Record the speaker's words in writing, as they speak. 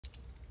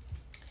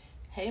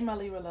Hey my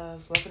Libra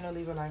loves, welcome to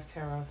Libra Life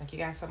Tarot. Thank you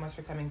guys so much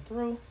for coming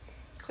through,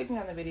 clicking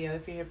on the video.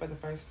 If you're here for the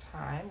first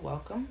time,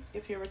 welcome.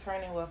 If you're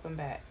returning, welcome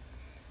back.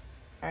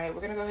 Alright,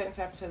 we're going to go ahead and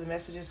tap into the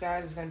messages,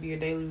 guys. It's going to be your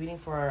daily reading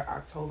for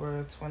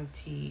October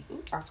 30th.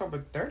 October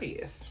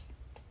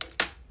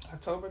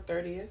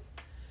 30th,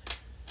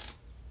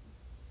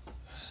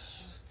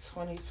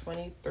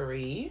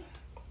 2023.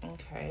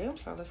 Okay,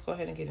 so let's go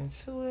ahead and get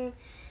into it.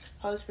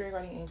 Holy Spirit,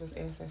 guardian angels,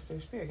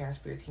 ancestors, spirit guides,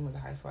 spirit team of the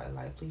highest white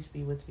light, please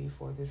be with me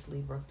for this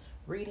Libra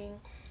reading.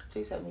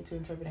 Please help me to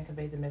interpret and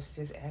convey the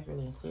messages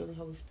accurately and clearly,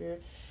 Holy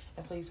Spirit.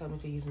 And please help me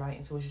to use my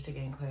intuition to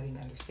gain clarity and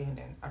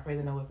understanding. I pray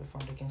that no weapon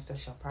formed against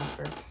us shall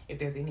prosper. If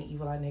there's any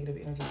evil eye,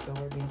 negative energy, spell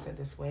word being sent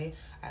this way,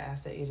 I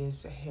ask that it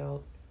is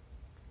held.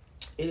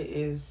 It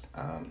is,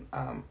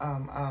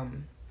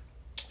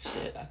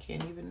 shit, I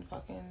can't even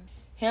fucking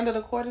handle it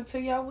according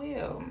to your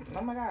will.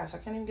 Oh my gosh, I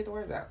can't even get the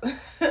words out.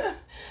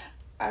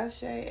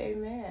 Ashe,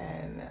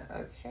 amen.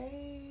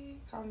 Okay,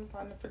 calling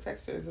upon the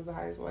protectors of the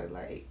highest white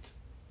light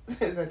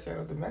as I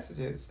channel the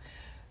messages.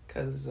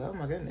 Because, oh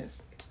my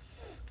goodness.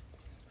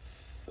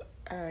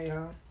 Alright,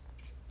 y'all.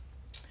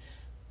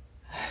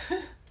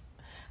 I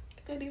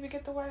couldn't even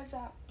get the words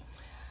out.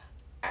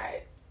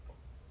 Alright.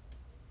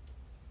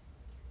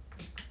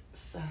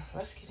 So,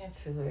 let's get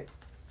into it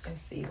and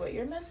see what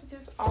your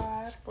messages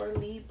are for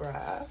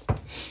Libra.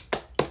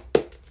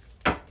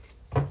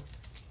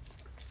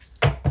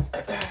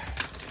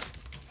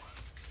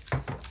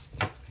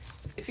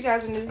 If you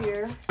guys are new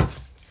here,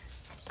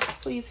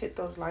 please hit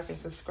those like and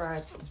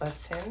subscribe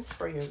buttons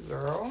for your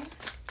girl.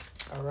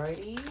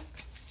 Alrighty.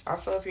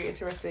 Also, if you're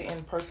interested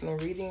in personal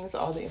readings,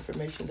 all the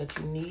information that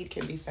you need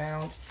can be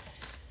found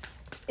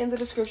in the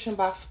description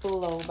box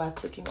below by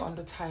clicking on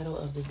the title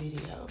of the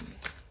video.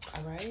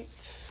 Alright.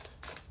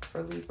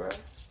 For Libra.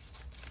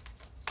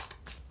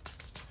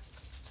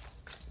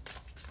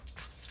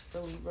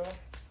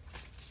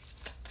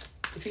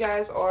 If you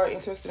guys are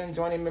interested in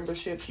joining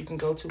memberships, you can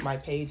go to my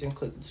page and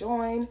click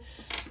join.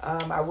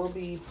 I will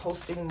be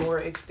posting more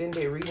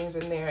extended readings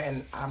in there,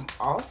 and I'm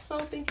also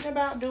thinking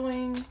about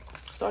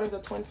starting the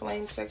twin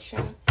flame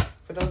section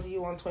for those of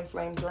you on twin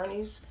flame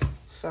journeys.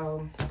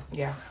 So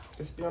yeah,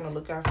 just be on the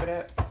lookout for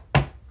that.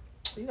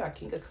 You got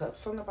King of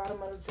Cups on the bottom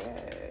of the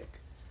deck.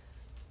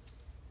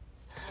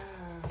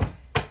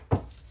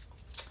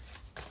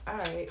 All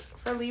right,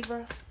 for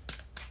Libra.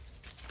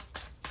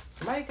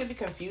 Somebody could be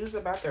confused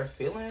about their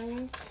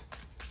feelings,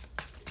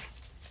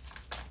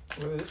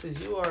 whether this is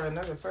you or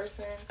another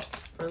person.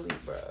 For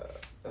Libra,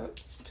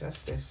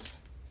 Justice.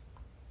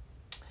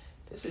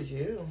 This is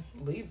you,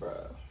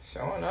 Libra,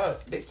 showing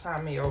up big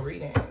time in your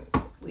reading,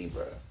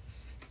 Libra.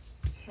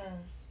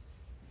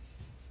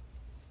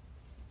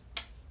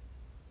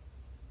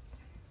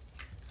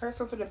 Heard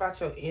something about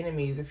your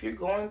enemies. If you're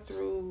going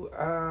through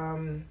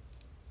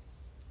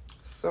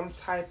some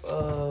type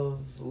of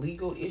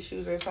legal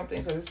issues or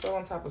something, because it's still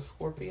on top of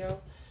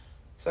Scorpio.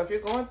 So if you're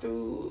going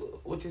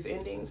through, which is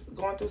endings,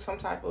 going through some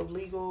type of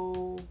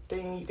legal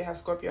thing, you can have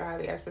Scorpio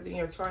highly aspect in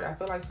your chart. I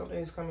feel like something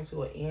is coming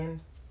to an end,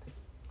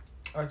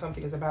 or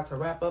something is about to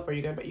wrap up, or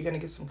you're gonna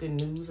get some good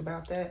news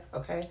about that.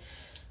 Okay,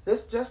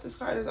 this Justice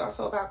card is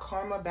also about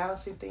karma,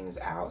 balancing things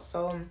out.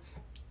 So,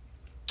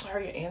 are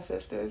your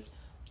ancestors?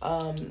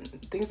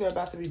 Things are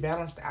about to be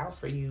balanced out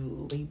for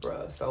you,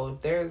 Libra. So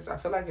I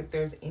feel like if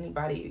there's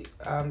anybody,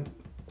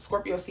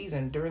 Scorpio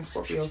season, during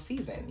Scorpio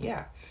season,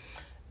 yeah,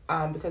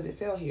 because it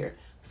fell here.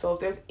 So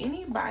if there's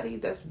anybody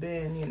that's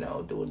been,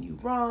 doing you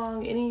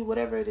wrong,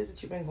 whatever it is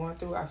that you've been going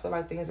through, I feel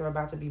like things are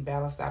about to be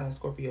balanced out in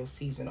Scorpio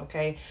season,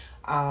 okay?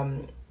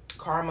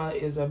 Karma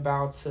is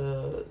about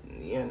to,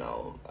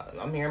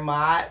 Amir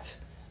Mott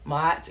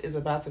is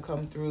about to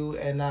come through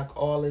and knock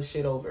all this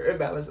shit over,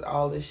 balance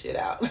all this shit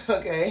out,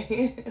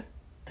 okay?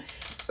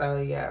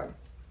 So, yeah.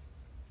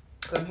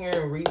 I'm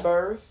hearing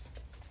rebirth.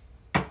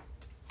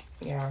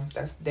 Yeah,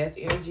 that's death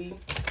energy.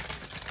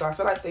 So I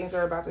feel like things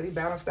are about to be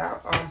balanced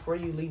out for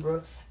you,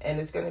 Libra. And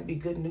it's going to be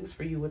good news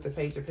for you with the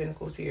Page of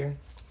Pentacles here.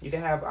 You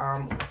can have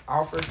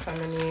offers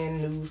coming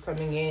in, news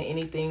coming in,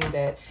 anything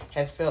that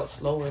has felt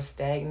slow or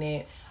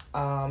stagnant.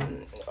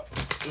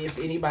 If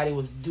anybody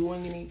was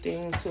doing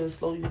anything to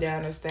slow you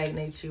down or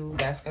stagnate you,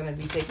 that's going to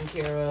be taken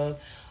care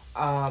of.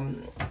 I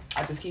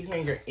just keep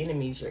hearing your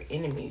enemies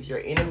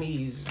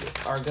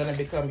are going to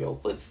become your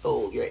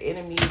footstool. Your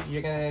enemies,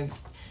 you're going to,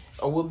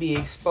 or will be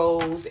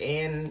exposed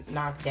and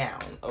knocked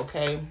down,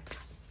 okay?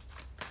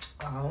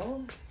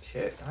 Oh,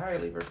 shit. All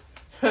right, Libra.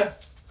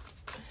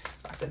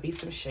 About to be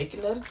some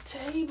shaking of the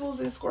tables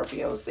in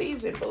Scorpio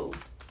season, boo.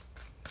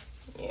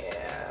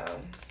 Yeah.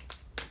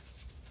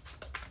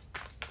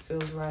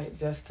 Feels right.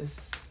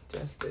 Justice.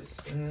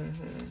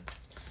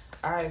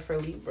 All right, for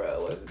Libra.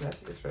 What are the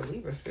messages for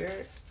Libra,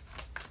 Spirit?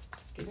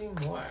 Give me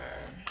more.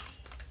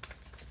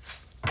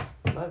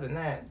 Loving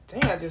that.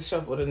 Dang, I just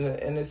shuffled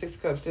and the Six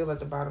of Cups still at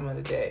the bottom of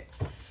the deck.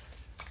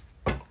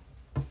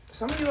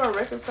 Some of you are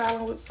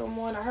reconciling with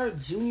someone. I heard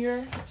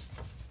Junior.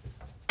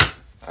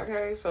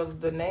 Okay, so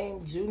the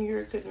name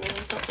Junior could mean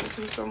something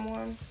to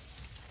someone.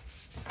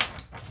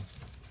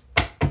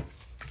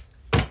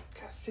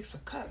 Six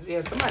of Cups.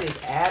 Yeah,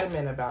 somebody's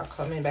adamant about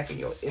coming back in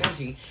your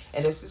energy.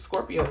 And this is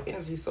Scorpio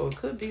energy, so it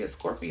could be a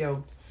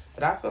Scorpio.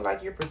 But I feel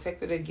like you're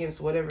protected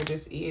against whatever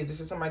this is. This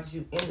is somebody that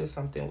you ended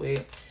something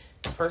with.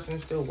 This person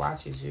still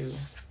watches you.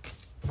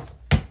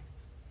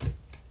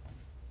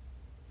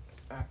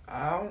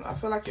 I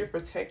feel like you're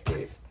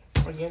protected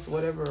against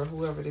whatever or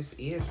whoever this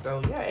is.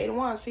 So, yeah, 8 of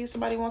Wands. See,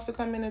 somebody wants to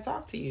come in and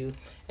talk to you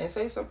and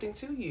say something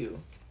to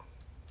you.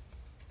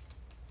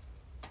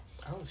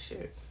 Oh,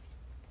 shit.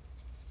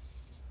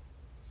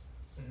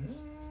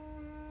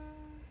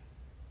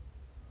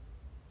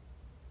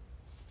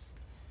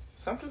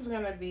 Something's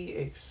going to be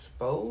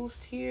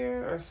exposed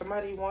here, or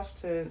somebody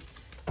wants to,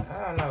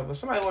 I don't know, but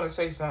somebody want to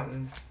say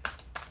something.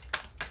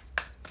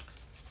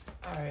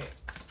 All right,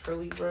 for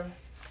Libra.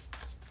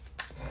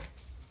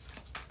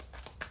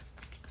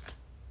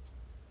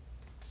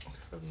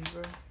 For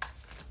Libra.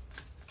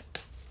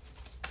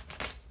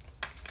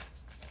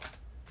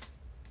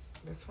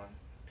 This one?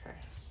 Okay.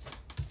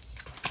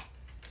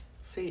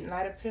 See,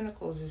 Knight of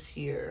Pentacles is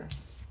here.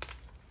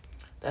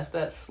 That's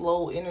that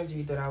slow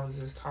energy that I was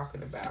just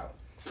talking about.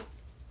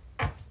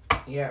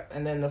 Yeah,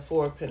 and then the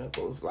 4 of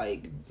Pentacles,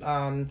 like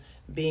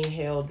being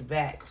held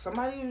back.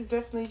 Somebody is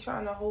definitely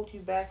trying to hold you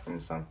back from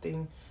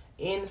something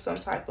in some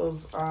type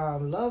of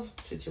love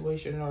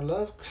situation or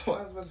love, I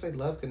was about to say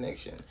love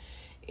connection.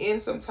 In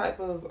some type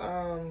of,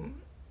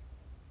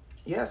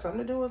 yeah,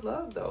 something to do with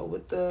love, though.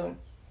 With the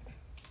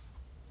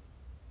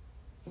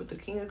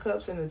King of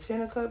Cups and the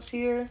 10 of Cups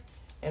here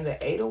and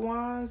the 8 of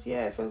Wands.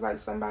 Yeah, it feels like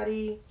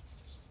somebody...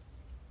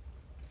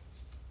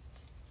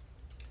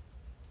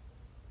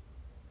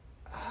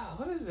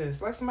 What is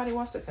this? Like somebody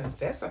wants to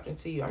confess something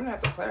to you. I'm going to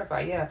have to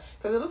clarify. Yeah,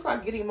 because it looks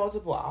like getting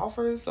multiple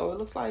offers. So it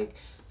looks like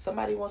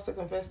somebody wants to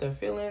confess their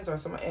feelings, or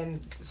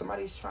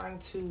somebody's trying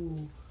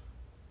to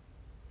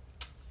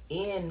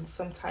end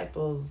some type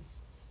of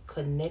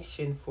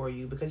connection for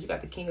you, because you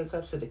got the King of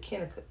Cups to the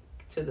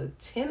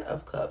 10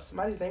 of Cups.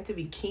 Somebody's name could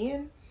be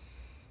Ken.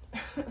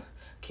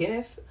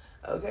 Kenneth.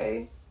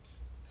 Okay.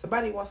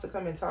 Somebody wants to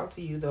come and talk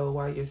to you, though,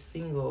 while you're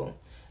single,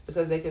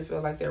 because they could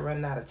feel like they're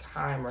running out of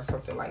time or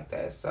something like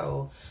that.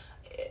 So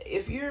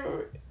if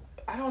you're,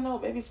 I don't know,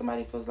 maybe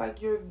somebody feels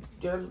like you're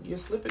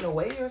slipping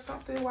away or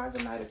something. Why is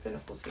the Knight of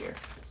Pentacles here?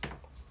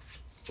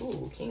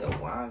 Ooh, King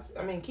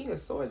of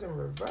Swords in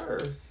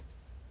reverse.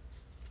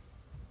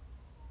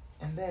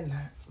 And then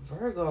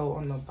Virgo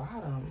on the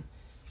bottom.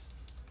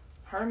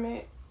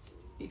 Hermit.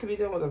 You could be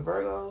dealing with a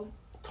Virgo,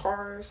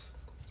 Taurus,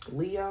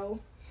 Leo.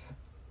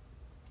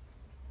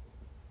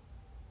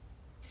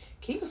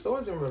 King of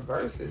Swords in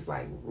reverse is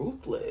like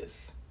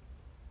ruthless.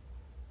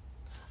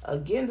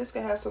 Again, this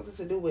could have something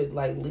to do with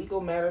like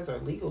legal matters or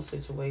legal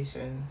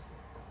situation.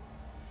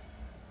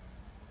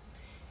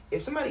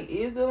 If somebody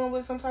is dealing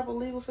with some type of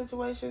legal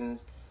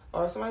situations,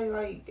 or somebody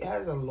like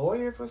has a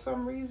lawyer for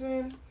some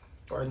reason,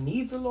 or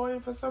needs a lawyer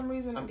for some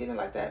reason, I'm getting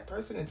like that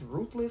person is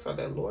ruthless, or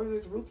that lawyer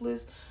is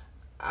ruthless.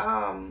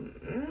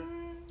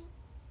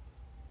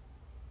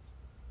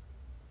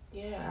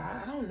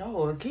 Yeah, I don't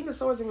know. King of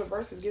Swords in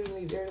reverse is giving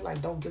me very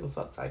like don't give a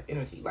fuck type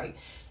energy. Like,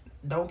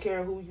 don't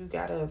care who you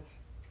gotta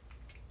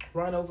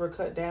run over,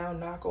 cut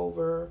down, knock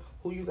over,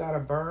 who you gotta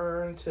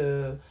burn,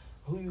 to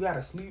who you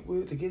gotta sleep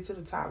with to get to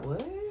the top.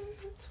 What?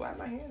 Why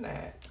am I hearing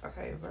that?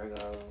 Okay,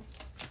 Virgo.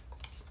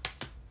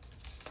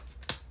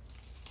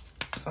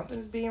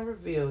 Something's being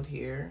revealed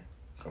here.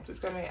 Something's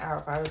coming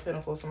out. 5 of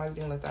Pentacles. Somebody's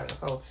being left out in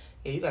the cold.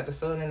 Yeah, you got the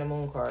Sun and the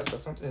Moon card. So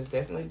something is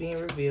definitely being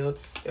revealed.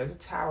 There's a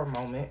Tower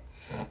moment.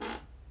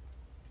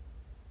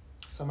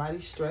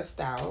 Somebody's stressed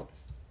out.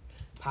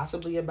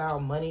 Possibly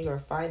about money or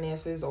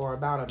finances, or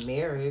about a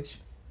marriage.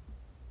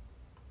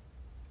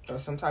 Or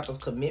some type of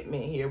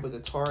commitment here with the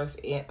Taurus.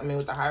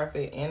 With the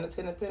Hierophant and the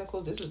 10 of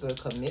Pentacles. This is a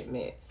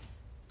commitment.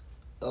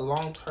 A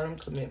long-term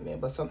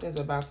commitment. But something's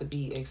about to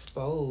be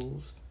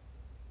exposed.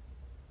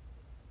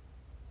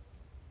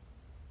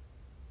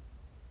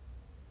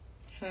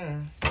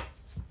 And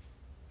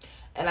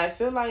I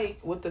feel like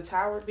with the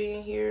Tower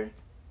being here,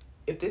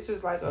 if this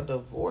is like a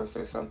divorce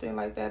or something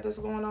like that that's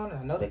going on, and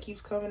I know that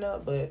keeps coming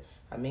up, but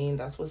I mean,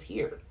 that's what's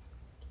here.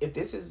 If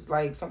this is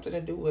like something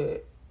to do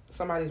with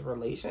somebody's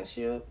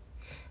relationship,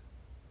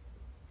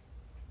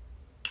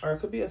 or it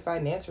could be a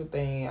financial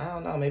thing. I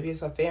don't know. Maybe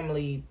it's a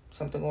family,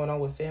 something going on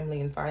with family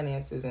and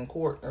finances in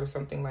court or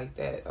something like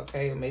that.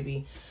 Okay. Or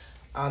maybe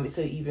it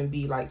could even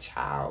be like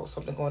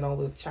something going on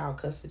with child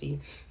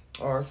custody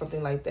or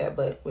something like that.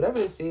 But whatever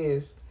this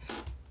is,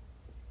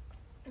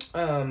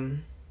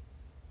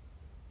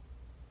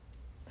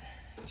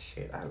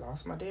 shit, I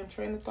lost my damn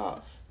train of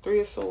thought. 3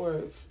 of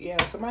Swords.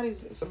 Yeah,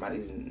 somebody's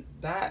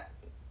not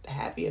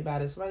happy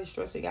about it. Somebody's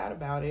stressing out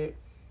about it.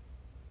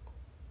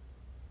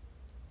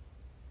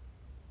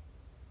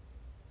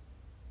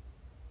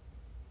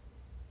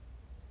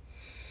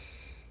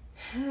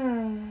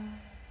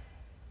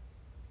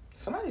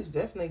 Somebody's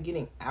definitely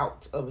getting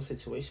out of a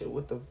situation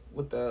with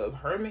the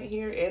Hermit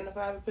here and the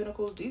 5 of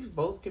Pentacles. These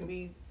both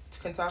can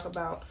talk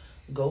about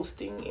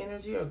ghosting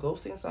energy, or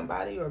ghosting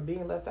somebody, or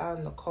being left out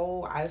in the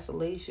cold,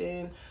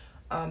 isolation,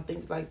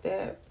 things like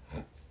that.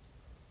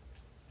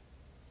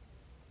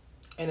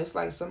 And it's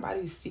like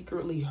somebody's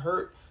secretly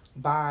hurt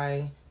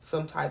by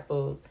some type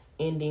of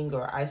ending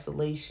or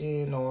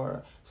isolation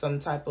or some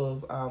type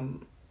of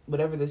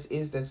whatever this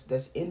is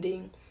that's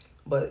ending,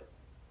 but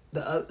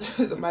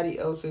somebody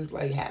else is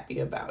like happy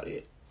about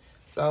it.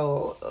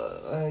 So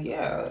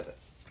yeah,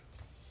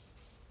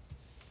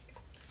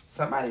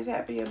 somebody's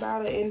happy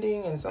about an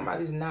ending and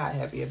somebody's not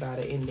happy about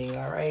an ending.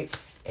 All right,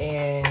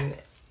 and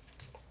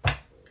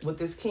with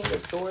this King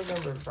of Swords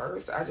in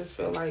reverse, I just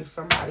feel like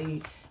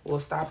somebody will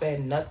stop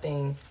at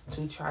nothing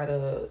to try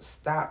to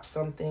stop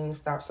something,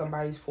 stop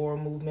somebody's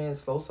forward movement,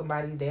 slow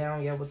somebody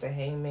down. Yeah, with the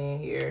Hangman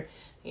here.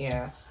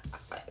 Yeah.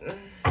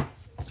 I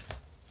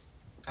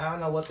don't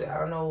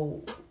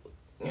know,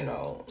 you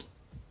know,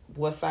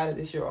 what side of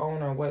this you're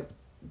on or what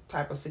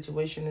type of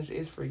situation this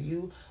is for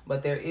you,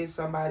 but there is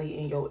somebody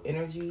in your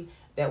energy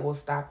that will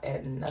stop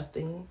at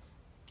nothing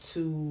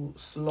to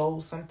slow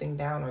something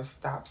down or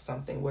stop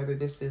something, whether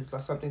this is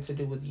something to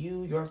do with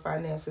you, your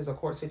finances, a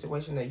court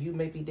situation that you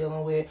may be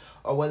dealing with,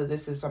 or whether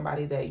this is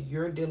somebody that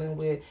you're dealing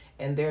with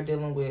and they're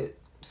dealing with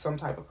some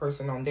type of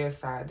person on their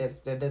side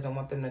that doesn't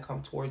want them to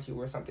come towards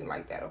you or something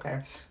like that.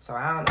 Okay, so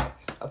I don't know,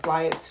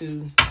 apply it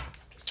to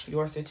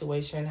your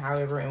situation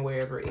however and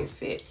wherever it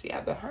fits.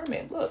 Yeah, the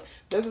Hermit. Look,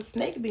 there's a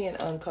snake being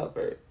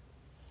uncovered.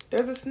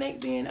 There's a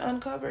snake being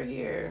uncovered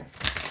here.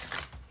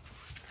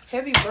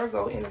 Heavy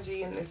Virgo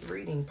energy in this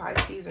reading.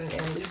 Pisces and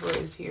Libra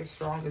is here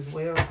strong as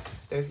well.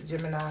 There's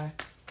Gemini,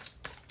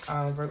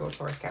 Virgo,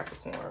 Taurus,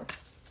 Capricorn.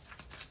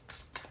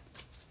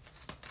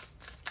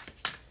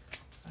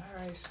 All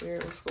right,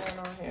 Spirit, what's going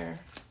on here?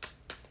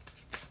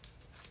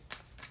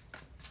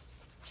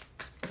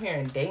 I'm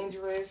hearing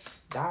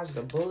dangerous, dodge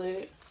the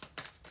bullet.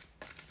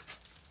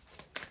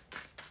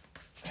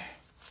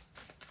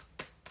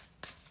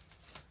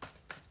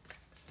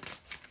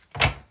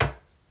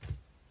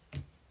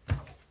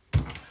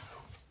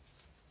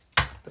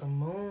 The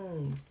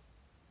Moon.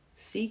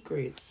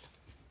 Secrets.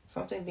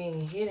 Something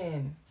being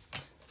hidden.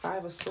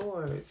 Five of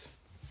Swords.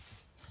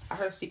 I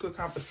heard secret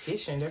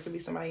competition. There could be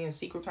somebody in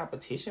secret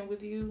competition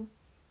with you.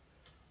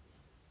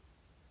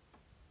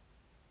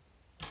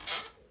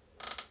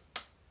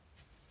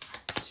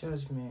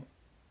 Judgment.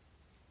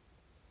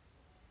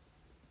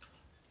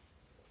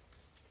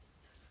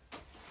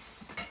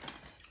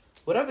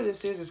 Whatever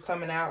this is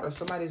coming out, or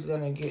somebody's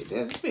going to get...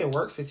 This could be a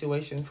work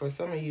situation for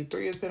some of you.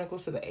 3 of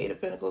Pentacles to the 8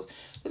 of Pentacles.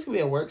 This could be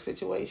a work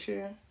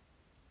situation.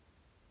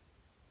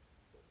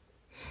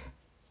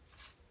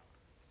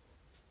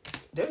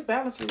 There's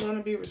balance is going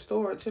to be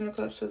restored. 10 of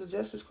Cups to the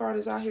Justice card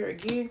is out here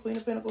again. Queen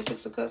of Pentacles,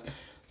 6 of Cups.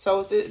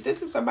 So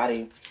this is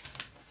somebody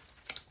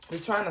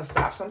who's trying to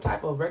stop some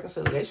type of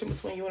reconciliation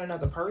between you and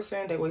another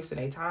person. They're wasting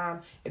their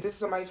time. If this is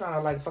somebody trying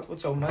to like fuck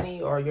with your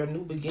money or your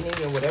new beginning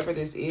or whatever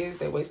this is,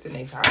 they're wasting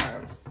their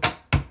time.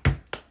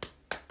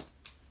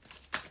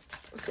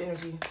 What's the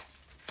energy?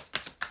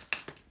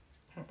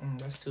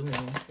 That's too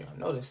many. Y'all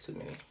know that's too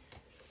many.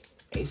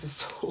 Ace of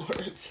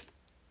Swords.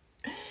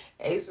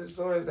 Ace of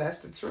Swords,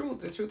 that's the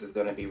truth. The truth is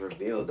going to be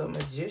revealed. The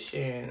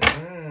Magician.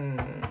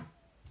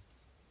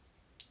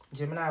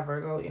 Gemini,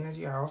 Virgo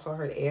energy. I also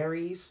heard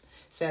Aries,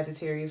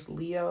 Sagittarius,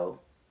 Leo.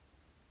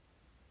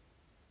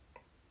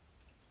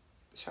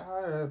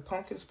 Child,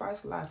 pumpkin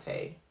spice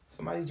latte.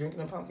 Somebody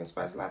drinking a pumpkin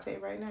spice latte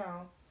right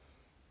now.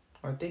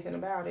 Or thinking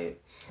about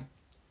it.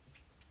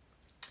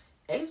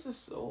 Ace of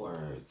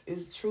Swords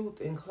is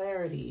truth and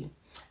clarity.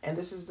 And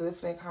this is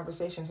definitely a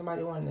conversation.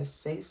 Somebody wanting to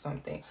say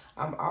something.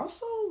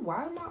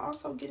 Why am I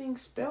also getting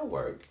spell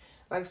work?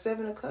 Like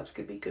 7 of Cups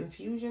could be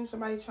confusion.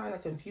 Somebody trying to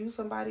confuse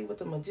somebody with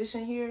the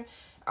Magician here.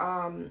 6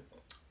 of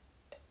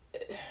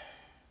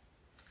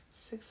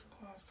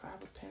Wands, 5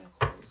 of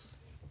Pentacles.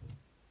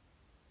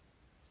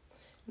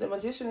 The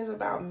Magician is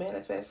about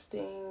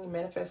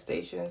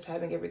manifestations,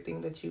 having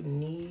everything that you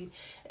need.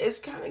 It's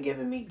kind of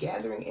giving me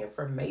gathering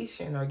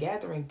information or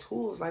gathering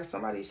tools. Like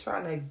somebody's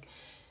trying to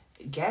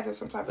gather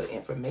some type of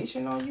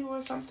information on you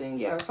or something.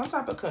 Yeah, some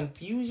type of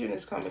confusion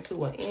is coming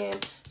to an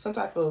end. Some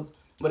type of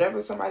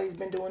whatever somebody's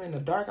been doing in the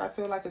dark, I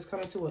feel like it's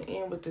coming to an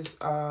end with this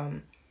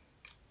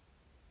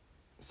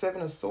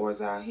 7 of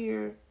Swords out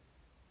here.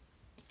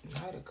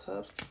 Knight of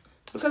Cups.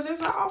 Because there's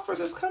an offer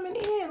that's coming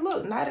in.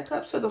 Look, Knight of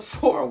Cups to the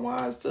 4 of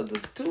Wands to the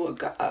 2 of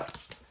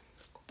Cups.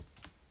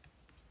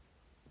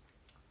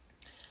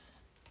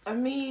 I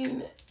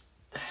mean,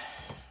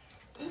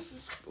 this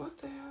is, what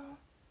the hell?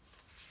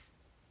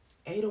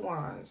 8 of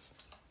Wands.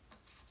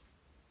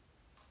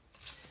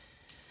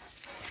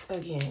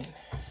 Again.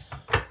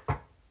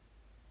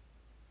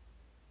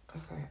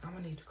 Okay, I'm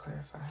going to need to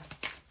clarify.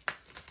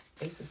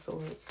 Ace of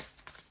Swords.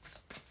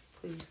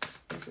 Please,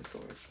 Ace of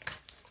Swords.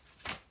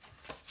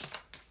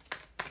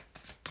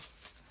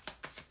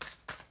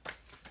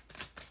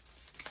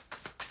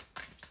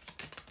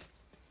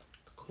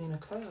 Queen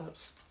of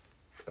Cups.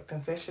 A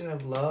confession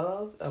of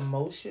love,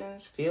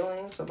 emotions,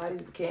 feelings. Somebody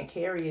can't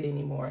carry it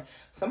anymore.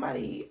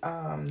 Somebody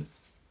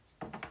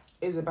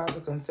is about to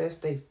confess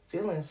their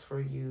feelings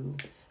for you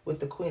with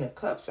the Queen of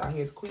Cups out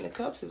here. The Queen of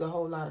Cups is a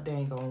whole lot of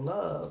dang on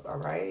love, all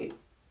right?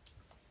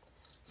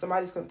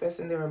 Somebody's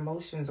confessing their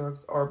emotions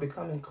or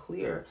becoming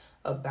clear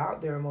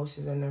about their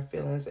emotions and their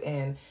feelings,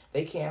 and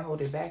they can't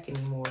hold it back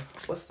anymore.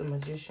 What's the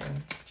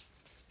Magician?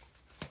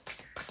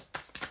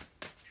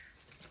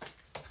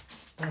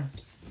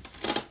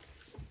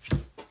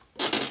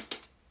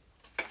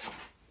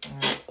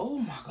 Oh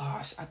my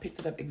gosh, I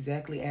picked it up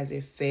exactly as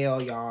it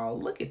fell, y'all.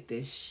 Look at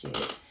this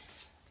shit.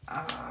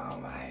 Oh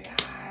my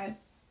God.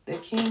 The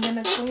King and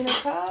the Queen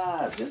of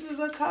Cups. This is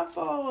a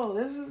couple.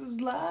 This is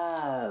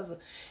love.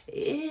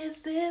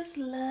 Is this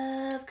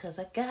love? Because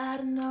I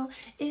gotta know,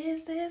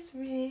 is this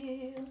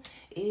real?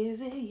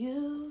 Is it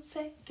you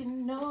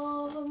taking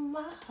over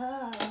my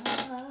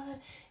heart?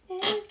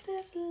 Is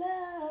this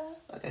love?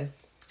 Okay.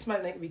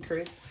 Somebody's name could be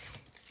Chris.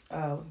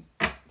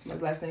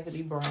 Somebody's last name could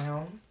be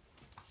Brown.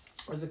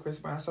 Or is it Chris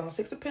Brown song?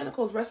 Six of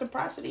Pentacles,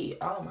 reciprocity.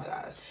 Oh my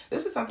gosh.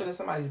 This is something that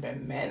somebody's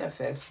been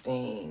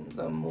manifesting.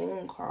 The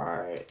Moon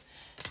card.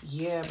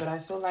 Yeah, but I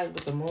feel like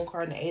with the Moon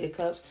card and the Eight of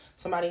Cups,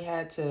 somebody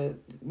had to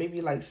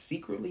maybe like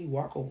secretly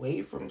walk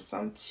away from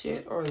some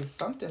shit or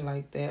something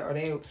like that. Or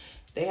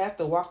they have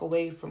to walk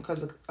away from,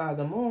 because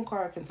the Moon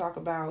card can talk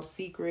about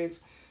secrets.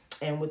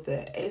 And with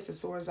the Ace of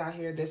Swords out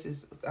here, this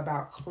is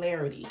about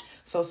clarity.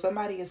 So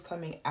somebody is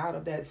coming out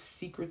of that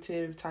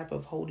secretive type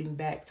of holding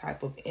back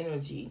type of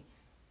energy.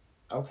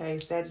 Okay,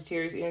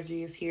 Sagittarius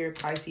energy is here.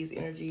 Pisces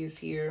energy is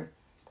here.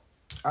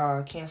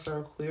 Cancer,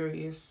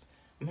 Aquarius.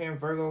 I'm hearing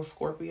Virgo,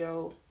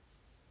 Scorpio.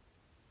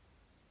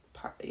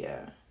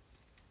 Yeah.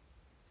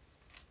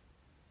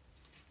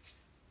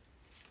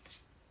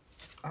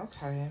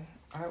 Okay.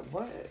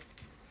 What?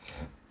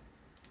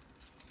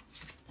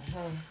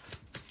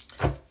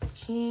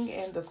 King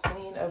and the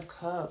Queen of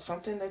Cups.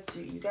 Something that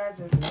you guys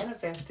have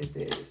manifested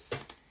this.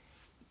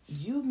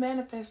 You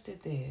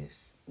manifested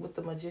this. With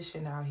the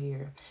Magician out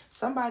here,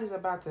 somebody's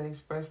about to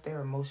express their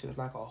emotions,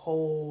 like a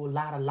whole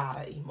lot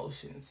of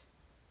emotions.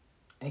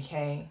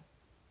 Okay.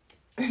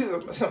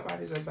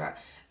 Somebody's about,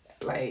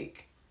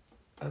 like,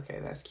 okay,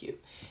 that's cute.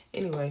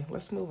 Anyway,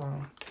 let's move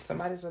on.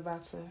 Somebody's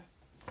about to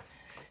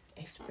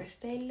express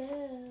their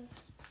love.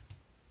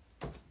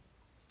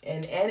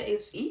 And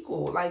it's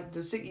equal. Like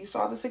you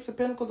saw the Six of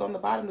Pentacles on the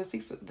bottom. The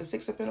Six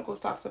of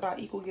Pentacles talks about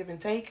equal give and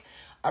take.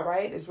 All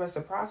right, it's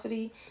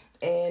reciprocity,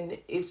 and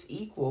it's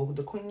equal.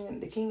 The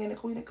King and the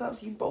Queen of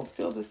Cups. You both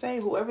feel the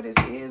same. Whoever this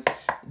is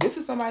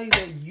somebody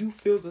that you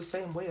feel the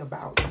same way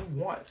about. You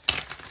want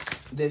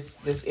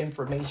this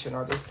information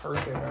or this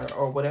person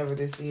or whatever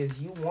this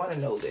is. You want to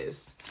know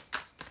this.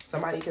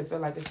 Somebody could feel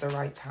like it's the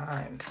right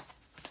time.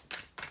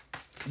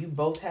 You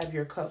both have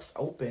your cups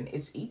open.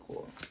 It's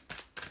equal.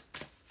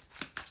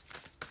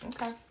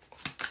 Okay.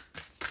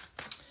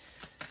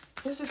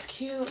 This is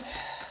cute.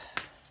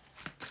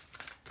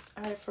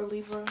 All right, for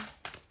Libra.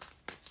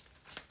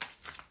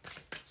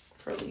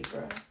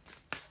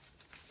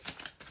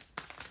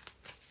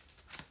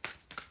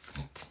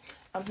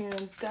 I'm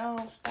hearing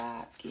don't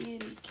stop,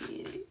 get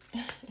it.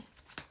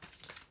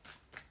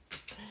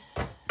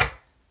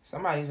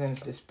 Somebody's in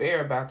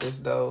despair about this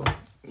though.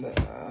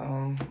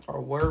 Or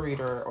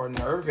worried or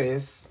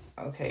nervous.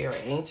 Okay, or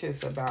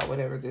anxious about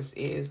whatever this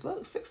is.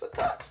 Look, Six of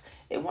Cups.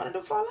 It wanted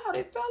to fall out.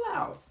 It fell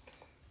out.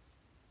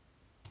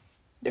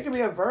 There could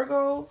be a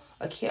Virgo,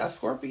 a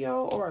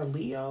Scorpio, or a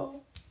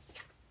Leo.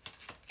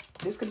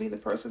 This could be the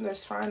person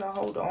that's trying to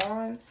hold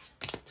on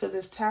to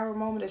this Tower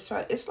moment.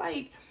 It's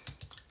like,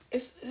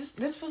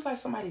 this feels like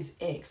somebody's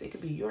ex. It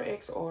could be your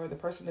ex or the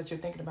person that you're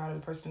thinking about or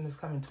the person that's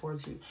coming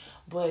towards you.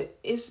 But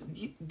it's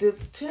the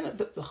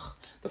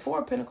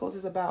Four of Pentacles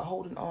is about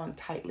holding on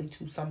tightly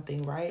to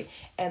something, right?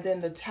 And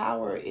then the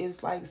Tower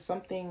is like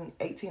something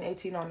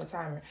 18 on the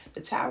timer.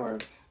 The Tower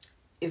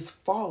is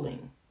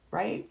falling,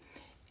 right?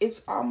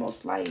 It's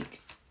almost like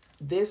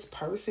this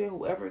person,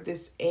 whoever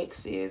this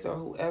ex is or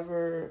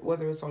whoever,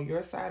 whether it's on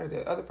your side or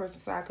the other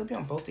person's side, could be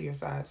on both of your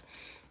sides.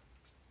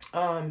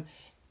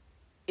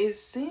 It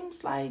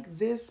seems like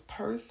this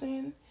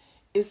person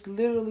is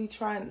literally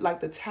trying, like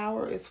the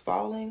tower is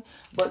falling,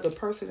 but the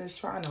person is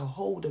trying to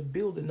hold the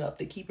building up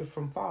to keep it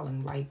from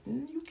falling. Like,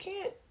 you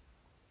can't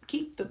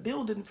keep the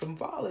building from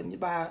falling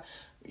by,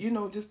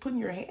 just putting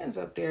your hands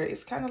up there.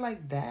 It's kind of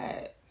like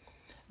that.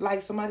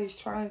 Like somebody's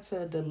trying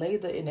to delay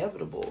the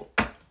inevitable,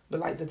 but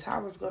like the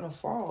tower's going to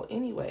fall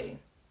anyway.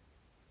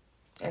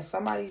 And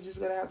somebody's just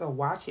going to have to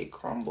watch it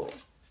crumble.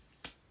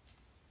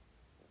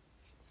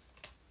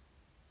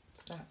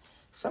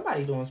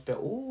 Somebody doing spell.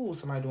 Ooh,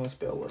 somebody doing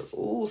spell work.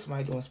 Ooh,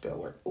 somebody doing spell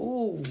work.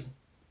 Ooh.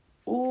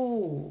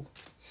 Ooh.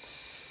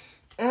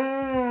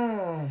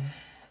 I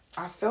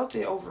felt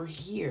it over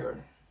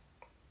here.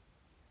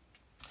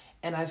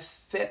 And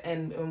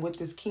and with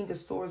this King of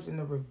Swords in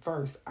the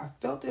reverse, I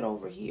felt it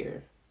over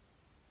here.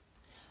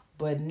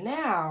 But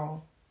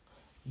now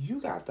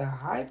you got the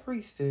High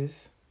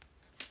Priestess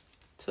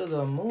to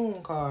the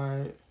Moon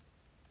card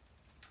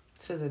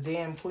to the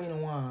damn Queen of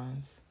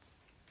Wands.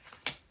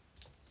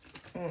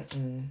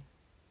 And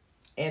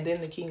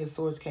then the King of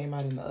Swords came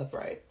out in the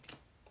upright.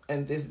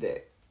 And this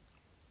deck.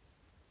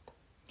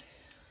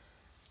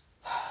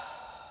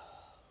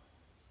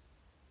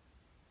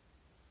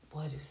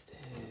 What is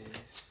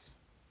this?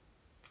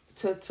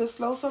 to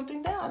slow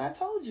something down. I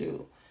told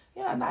you.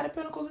 Yeah, Knight of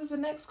Pentacles is the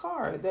next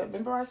card.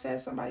 Remember I said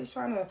somebody's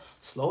trying to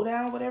slow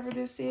down whatever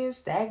this is,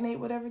 stagnate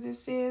whatever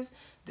this is.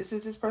 This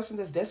is this person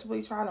that's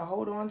desperately trying to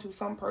hold on to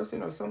some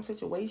person or some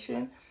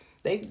situation.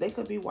 They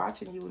could be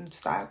watching you and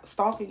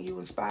stalking you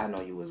and spying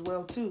on you as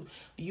well too.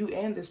 You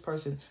and this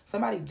person.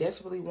 Somebody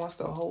desperately wants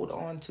to hold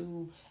on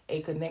to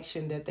a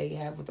connection that they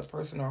have with a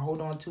person or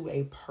hold on to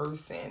a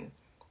person.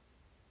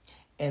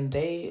 And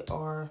they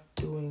are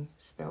doing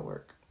spell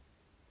work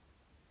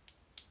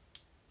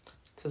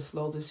to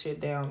slow this shit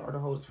down or to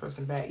hold this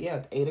person back.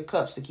 Yeah, 8 of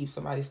Cups to keep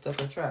somebody stuck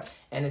or trapped.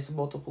 And it's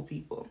multiple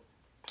people.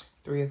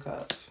 3 of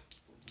Cups.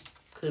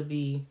 Could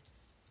be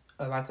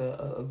like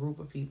a group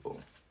of people.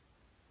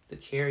 The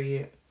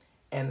Chariot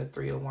and the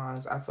 3 of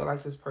Wands. I feel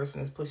like this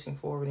person is pushing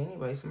forward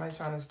anyway. Somebody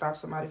trying to stop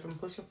somebody from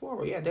pushing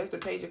forward. Yeah, there's the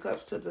Page of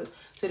Cups to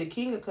the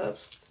King of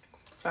Cups.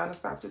 Trying to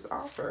stop this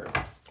offer.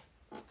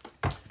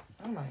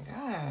 Oh my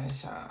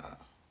gosh.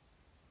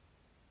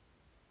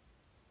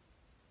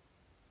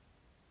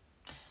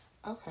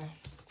 Okay,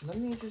 let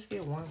me just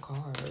get one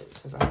card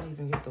because I don't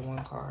even get the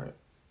one card.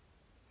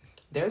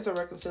 There's a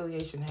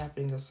reconciliation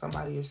happening that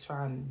somebody is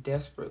trying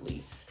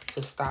desperately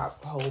to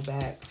stop, hold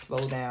back,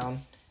 slow down,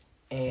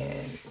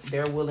 and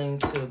they're willing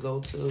to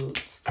go to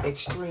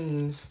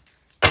extremes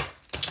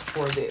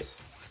for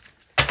this.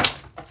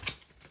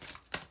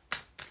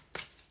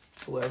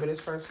 Whoever this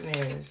person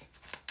is,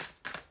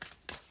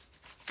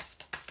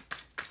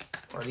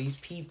 or these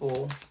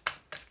people,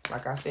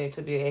 like I said, it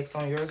could be an ex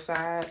on your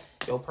side,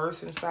 your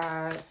person's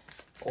side,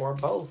 or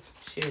both.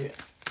 Shit.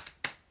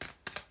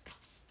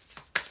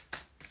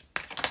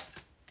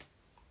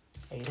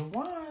 8 of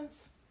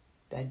Wands.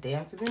 That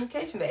damn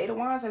communication. The 8 of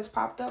Wands has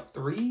popped up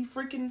 3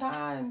 freaking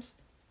times.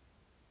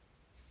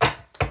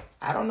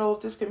 I don't know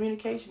if this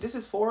communication, this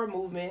is forward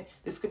movement.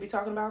 This could be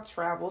talking about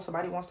travel.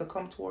 Somebody wants to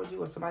come towards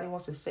you or somebody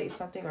wants to say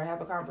something or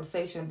have a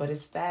conversation, but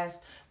it's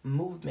fast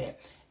movement.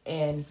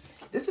 And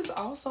this is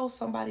also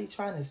somebody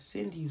trying to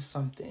send you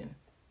something.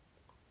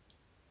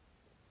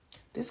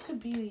 This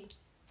could be,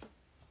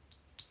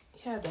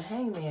 yeah, the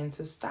Hangman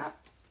to stop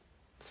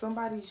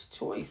somebody's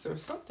choice or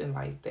something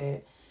like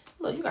that.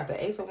 Look, you got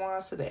the Ace of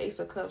Wands to the Ace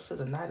of Cups to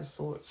the Knight of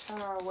Swords.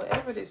 Child,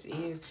 whatever this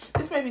is,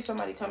 this may be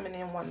somebody coming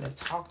in wanting to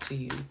talk to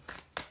you.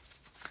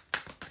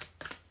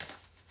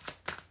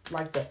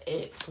 Like the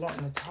ex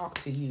wanting to talk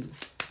to you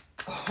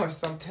or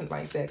something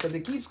like that. Because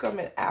it keeps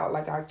coming out.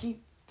 Like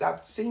I've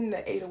seen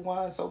the 8 of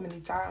Wands so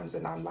many times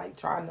and I'm like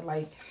trying to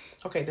like,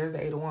 okay, there's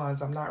the 8 of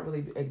Wands. I'm not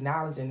really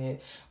acknowledging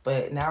it,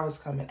 but now it's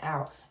coming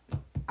out.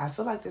 I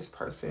feel like this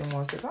person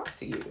wants to talk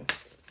to you.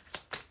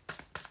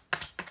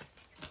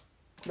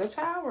 The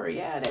Tower,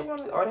 yeah, they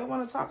want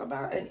to talk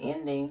about an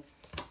ending.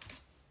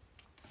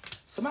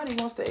 Somebody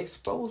wants to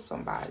expose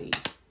somebody.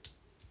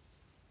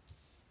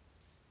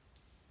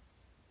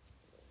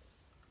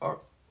 Or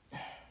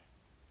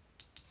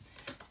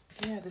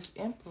yeah, this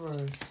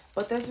Emperor.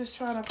 But they're just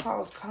trying to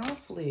cause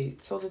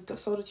conflict so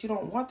that you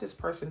don't want this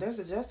person. There's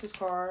a Justice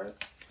card.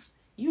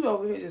 You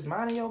over here just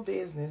minding your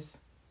business.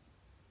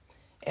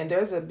 And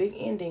there's a big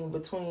ending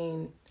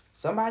between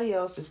somebody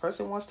else. This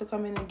person wants to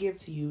come in and give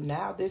to you.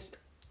 Now this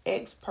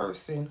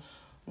ex-person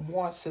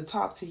wants to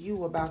talk to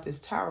you about this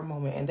Tower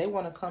moment. And they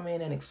want to come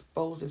in and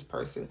expose this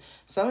person.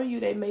 Some of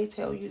you, they may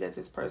tell you that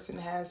this person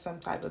has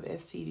some type of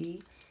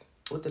STD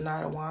with the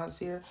 9 of Wands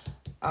here.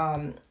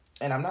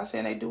 And I'm not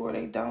saying they do or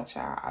they don't,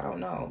 child. I don't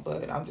know.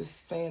 But I'm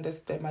just saying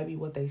that might be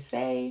what they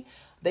say.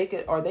 They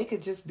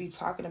could just be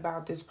talking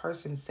about this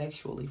person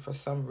sexually for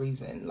some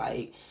reason.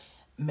 Like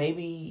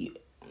maybe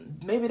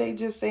they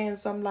just saying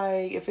something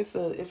like if it's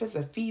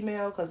a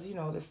female, because you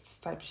know this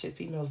type of shit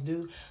females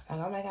do. Like,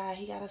 oh my God,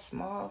 he got a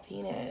small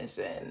penis.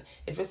 And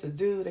if it's a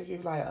dude, they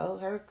could be like, oh,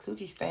 her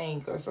coochie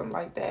stink or something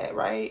like that,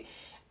 right?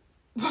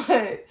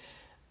 But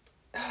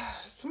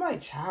somebody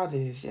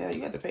childish. Yeah,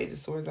 you got the Page of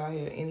Swords out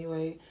here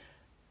anyway.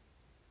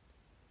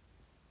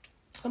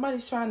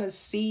 Somebody's trying to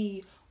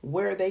see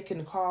where they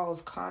can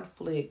cause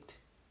conflict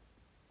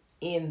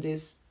in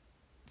this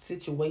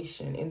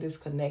situation, in this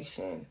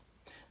connection.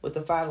 With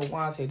the 5 of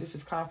Wands here, this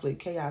is conflict,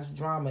 chaos,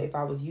 drama. If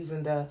I was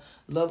using the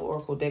Love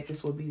Oracle deck,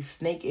 this would be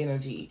snake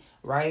energy,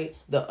 right?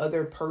 The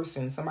other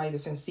person, somebody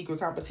that's in secret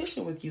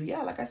competition with you.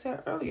 Yeah, like I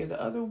said earlier,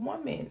 the other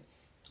woman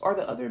or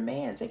the other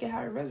man. Take it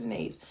how it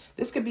resonates.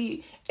 This could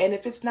be, and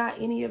if it's not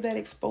any of that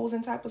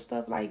exposing type of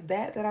stuff like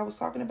that I was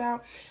talking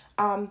about,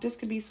 this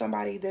could be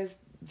somebody that's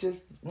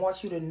just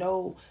wants you to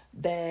know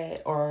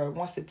that, or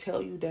wants to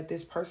tell you that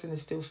this person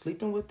is still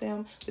sleeping with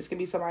them. This could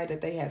be somebody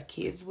that they have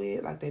kids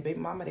with, like their baby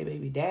mama, their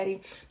baby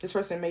daddy. This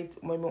person may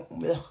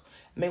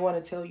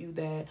want to tell you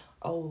that,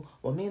 oh,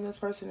 well, me and this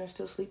person are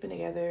still sleeping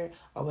together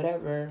or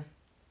whatever.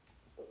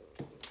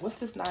 What's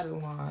this Knight of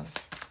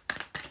Wands?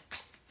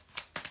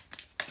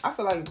 I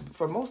feel like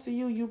for most of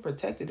you, you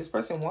protected. This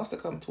person wants to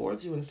come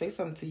towards you and say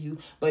something to you,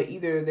 but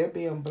either they're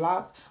being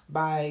blocked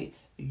by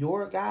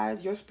your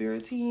guys, your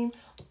spirit team,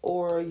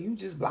 or you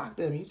just block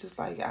them. You just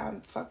like,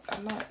 I'm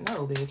not,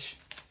 no, bitch.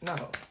 No.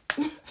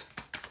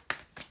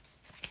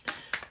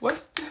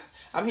 What?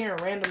 I'm hearing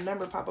a random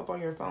number pop up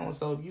on your phone.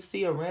 So if you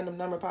see a random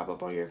number pop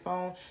up on your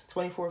phone,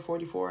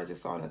 2444, I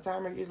just saw on the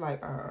timer, you're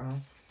like,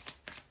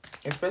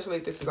 especially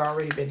if this has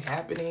already been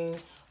happening,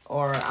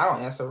 or I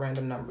don't answer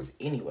random numbers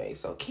anyway.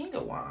 So King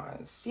of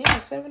Wands. Yeah,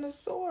 Seven of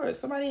Swords.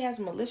 Somebody has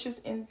malicious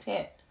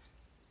intent.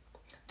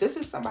 This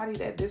is somebody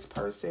that this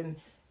person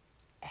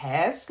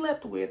has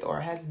slept with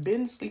or has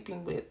been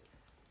sleeping with.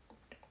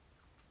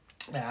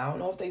 Now, I don't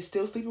know if they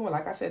still sleeping with.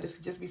 Like I said, this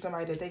could just be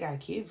somebody that they got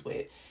kids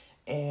with.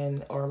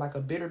 And or like a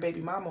bitter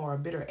baby mama or a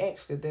bitter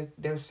ex that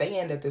they're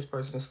saying that this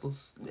person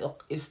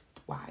is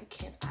why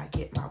can't I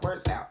get my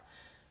words out?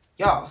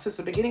 Y'all, since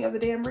the beginning of the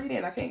damn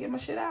reading, I can't get my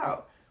shit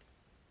out.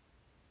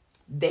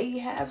 They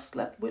have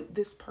slept with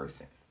this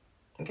person.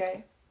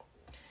 Okay?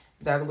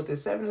 Now, with the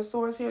Seven of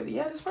Swords here,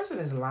 yeah, this person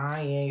is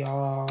lying,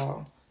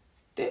 y'all.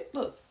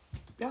 Look,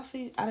 y'all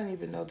see, I didn't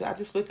even know that. I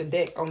just flipped the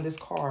deck on this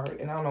card,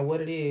 and I don't know what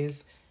it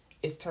is.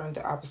 It's turned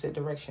the opposite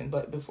direction.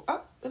 But before,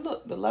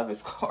 look, the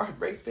Lover's card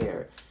right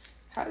there.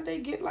 How did they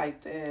get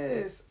like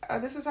this?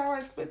 This is how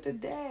I split the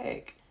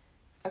deck.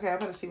 Okay, I'm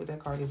going to see what that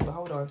card is, but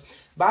hold on.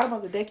 Bottom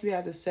of the deck, you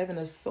have the Seven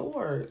of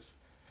Swords.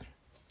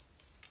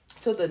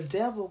 To the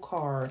Devil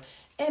card.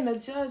 And the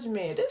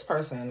Judgment. This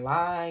person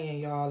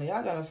lying, y'all. And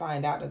y'all going to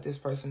find out that this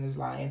person is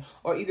lying.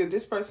 Or either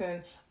this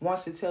person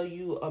wants to tell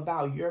you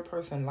about your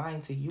person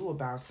lying to you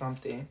about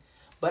something.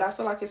 But I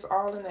feel like it's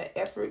all in an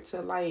effort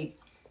to, like,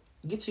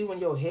 get you in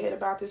your head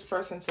about this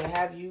person, to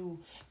have you,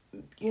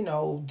 you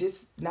know,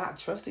 just not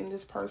trusting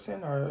this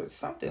person or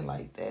something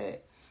like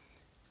that.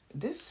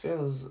 This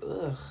feels,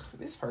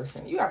 this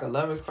person. You got the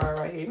Lover's card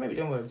right here. You may be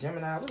dealing with a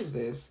Gemini. What is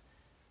this?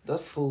 The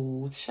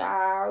Fool.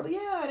 Child.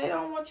 Yeah, they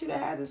don't want you to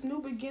have this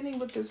new beginning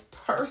with this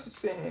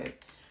person.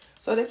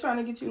 So they're trying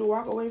to get you to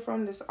walk away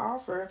from this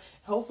offer,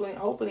 hoping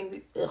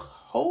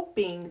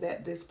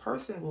that this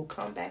person will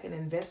come back and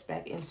invest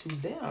back into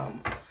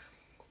them.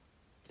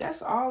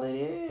 That's all it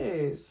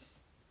is.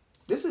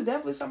 This is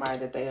definitely somebody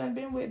that they done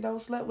been with, though,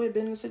 slept with,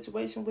 been in a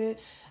situation with.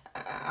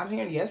 I'm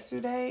hearing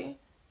yesterday.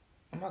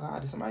 Oh my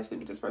God, did somebody sleep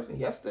with this person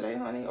yesterday,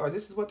 honey? Or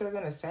this is what they're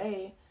going to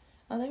say.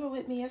 Oh, they were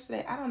with me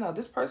yesterday. I don't know.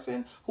 This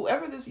person,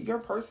 whoever your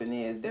person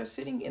is, they're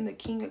sitting in the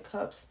King of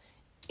Cups,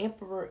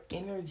 Emperor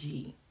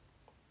energy.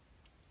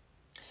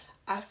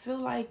 I feel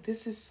like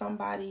this is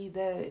somebody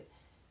that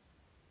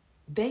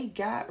they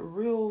got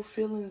real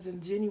feelings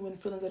and genuine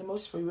feelings and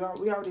emotions for you.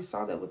 We already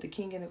saw that with the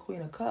King and the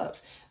Queen of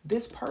Cups.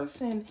 This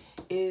person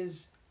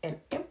is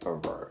an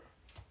emperor.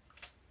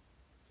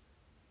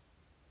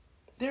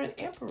 They're an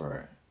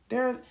emperor.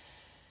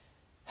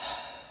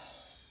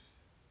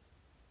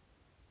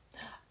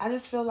 I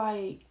just feel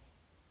like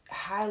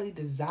highly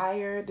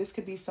desired. This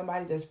could be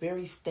somebody that's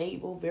very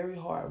stable, very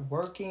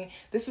hardworking.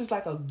 This is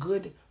like a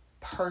good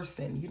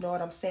person. You know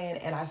what I'm saying?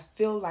 And I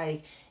feel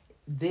like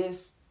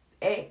this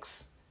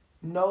ex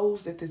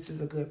knows that this is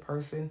a good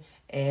person,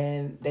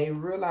 and they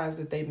realize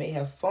that they may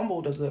have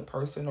fumbled a good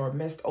person or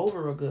messed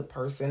over a good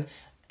person,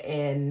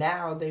 and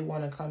now they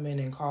want to come in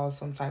and cause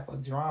some type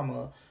of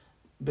drama,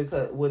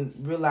 because when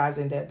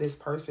realizing that this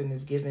person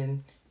is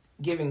giving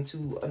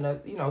to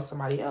another,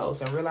 somebody else,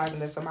 and realizing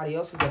that somebody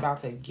else is about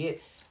to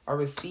get or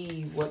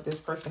receive what this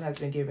person has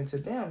been given to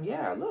them.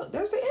 Yeah, look,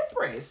 there's the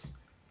Empress.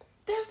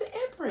 There's the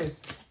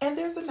Empress. And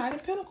there's the Knight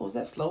of Pentacles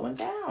that's slowing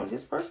down.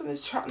 This person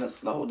is trying to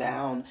slow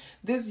down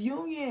this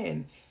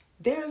union.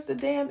 There's the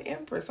damn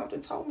Empress.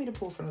 Something told me to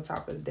pull from the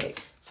top of the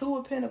deck. Two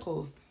of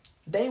Pentacles.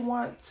 They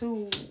want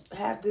to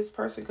have this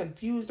person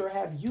confused, or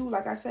have you,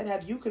 like I said,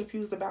 have you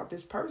confused about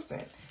this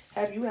person.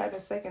 Have you having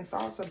second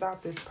thoughts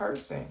about this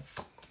person.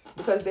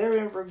 Because they're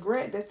in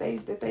regret that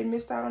they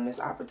missed out on this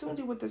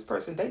opportunity with this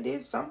person. They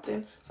did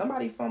something.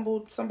 Somebody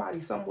fumbled somebody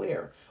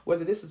somewhere.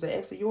 Whether this is an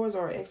ex of yours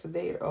or ex of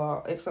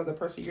the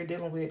person you're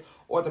dealing with,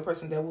 or the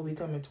person that will be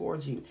coming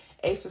towards you.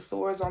 Ace of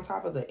Swords on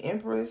top of the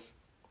Empress.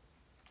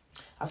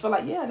 I feel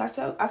like, yeah, and I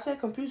said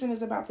confusion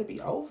is about to be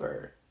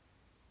over.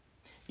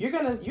 You're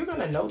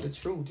gonna know the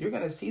truth. You're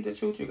gonna see the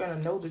truth. You're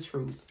gonna know the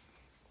truth.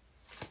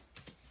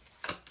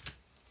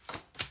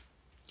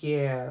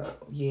 Yeah.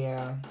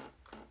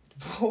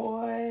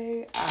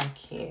 Boy, I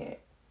can't.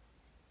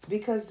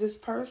 Because this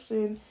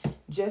person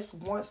just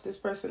wants this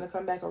person to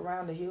come back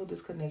around to heal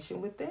this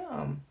connection with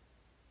them.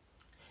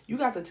 You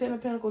got the Ten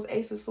of Pentacles,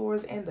 Ace of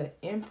Swords, and the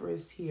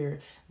Empress here.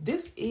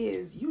 This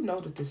is, you know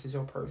that this is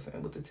your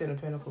person with the Ten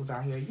of Pentacles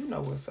out here. You know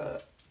what's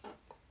up.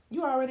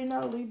 You already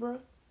know, Libra.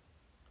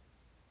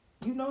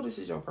 You know this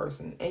is your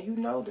person. And you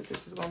know that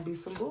this is going to be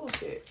some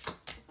bullshit.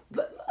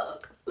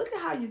 Look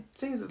at how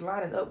things is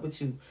lining up with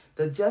you.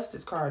 The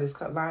Justice card is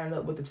lining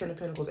up with the Ten of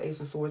Pentacles, Ace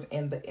of Swords,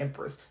 and the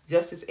Empress.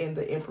 Justice and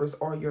the Empress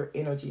are your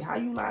energy. How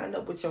you lining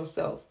up with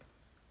yourself?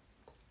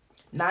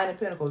 Nine of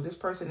Pentacles. This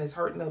person is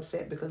hurt and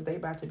upset because they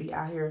about to be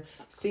out here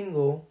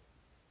single.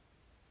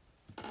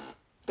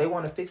 They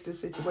want to fix this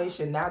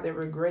situation. Now they're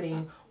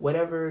regretting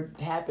whatever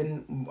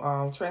happened,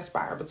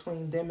 transpired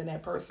between them and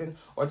that person.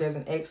 Or there's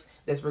an ex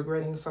that's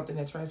regretting something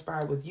that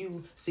transpired with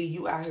you. See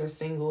you out here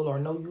single, or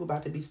know you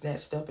about to be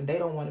snatched up, and they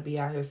don't want to be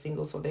out here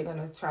single. So they're going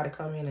to try to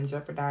come in and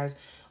jeopardize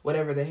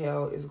whatever the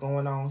hell is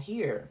going on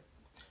here.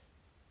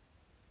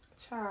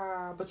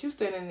 Child, but you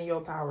standing in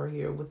your power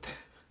here with the,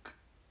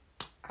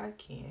 I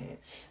can't.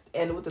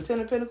 And with the Ten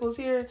of Pentacles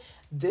here,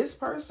 this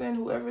person,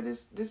 whoever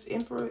this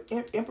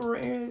emperor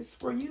is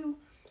for you,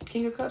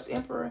 King of Cups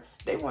emperor,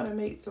 they want to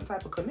make some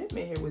type of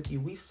commitment here with you.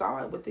 We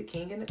saw it with the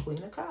King and the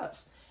Queen of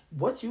Cups.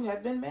 What you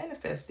have been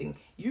manifesting,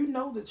 you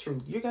know the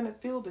truth. You're going to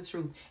feel the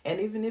truth. And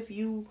even if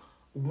you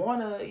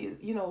want to,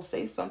 you know,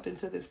 say something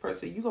to this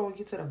person, you're going to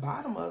get to the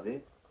bottom of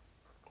it.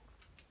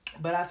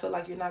 But I feel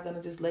like you're not going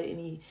to just let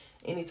any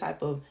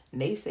type of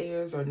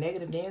naysayers or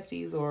negative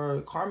Nancy's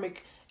or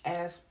karmic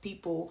ass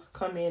people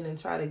come in and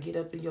try to get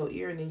up in your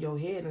ear and in your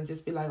head and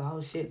just be like,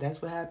 oh shit,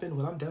 that's what happened.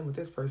 Well, I'm done with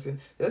this person.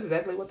 That's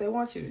exactly what they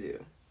want you to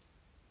do.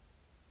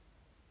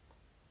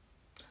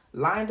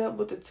 Lined up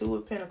with the Two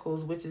of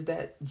Pentacles, which is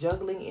that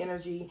juggling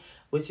energy,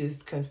 which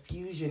is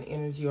confusion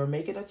energy or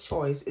making a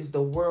choice, is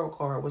the World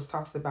card, which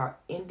talks about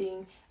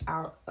ending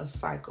out a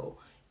cycle,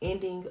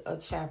 ending a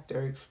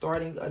chapter,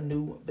 starting a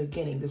new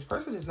beginning. This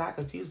person is not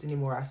confused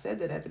anymore. I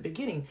said that at the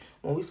beginning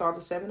when we saw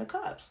the Seven of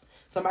Cups.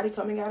 Somebody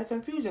coming out of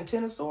confusion.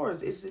 Ten of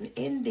Swords is an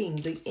ending,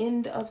 the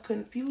end of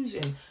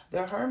confusion.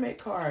 The Hermit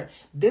card.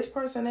 This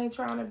person ain't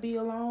trying to be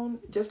alone,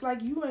 just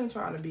like you ain't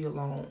trying to be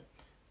alone.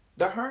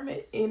 The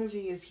Hermit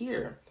energy is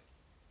here.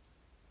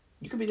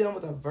 You could be dealing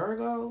with a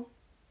Virgo.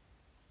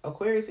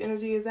 Aquarius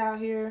energy is out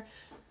here.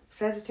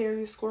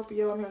 Sagittarius,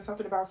 Scorpio. I'm hearing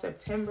something about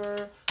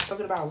September.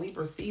 Something about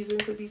Libra season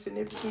could be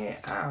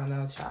significant. I don't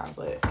know, child,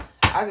 but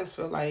I just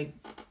feel like,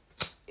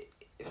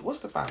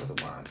 what's the Five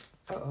of Wands?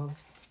 Uh-oh.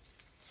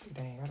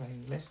 Dang, I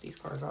done messed these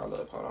cards all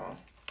up. Hold on.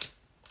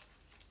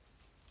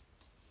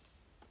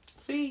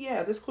 See,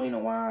 yeah, this Queen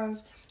of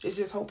Wands is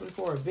just hoping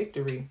for a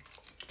victory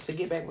to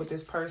get back with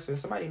this person.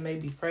 Somebody may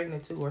be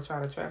pregnant too, or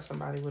try to trap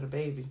somebody with a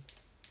baby.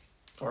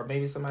 Or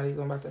maybe somebody's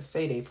about to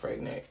say they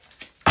pregnant.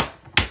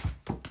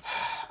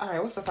 All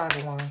right, what's the Five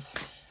of Wands?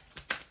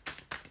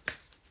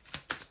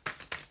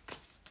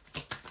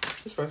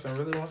 This person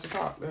really wants to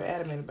talk. They're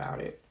adamant about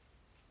it.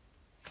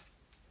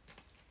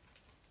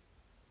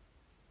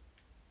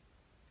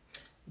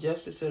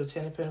 Justice to the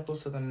Ten of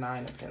Pentacles to the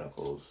Nine of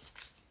Pentacles.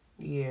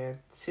 Yeah,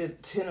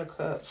 Ten of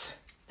Cups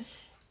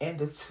and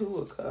the Two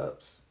of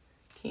Cups.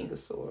 King of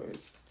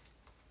Swords.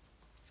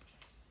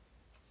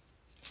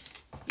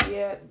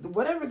 Yeah,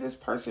 whatever this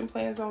person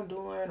plans on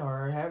doing,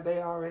 or have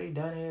they already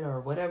done it, or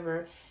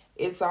whatever,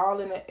 it's all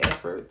in an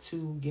effort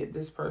to get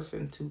this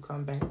person to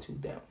come back to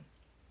them.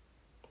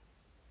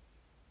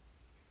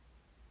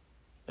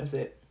 That's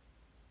it.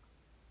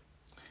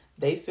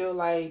 They feel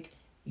like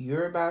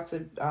you're about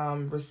to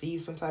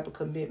receive some type of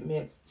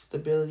commitment,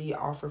 stability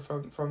offer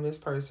from this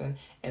person,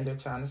 and they're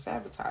trying to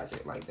sabotage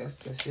it. Like, that's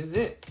just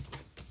it.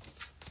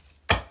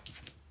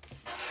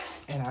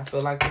 And I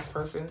feel like this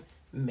person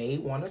may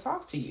want to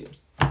talk to you.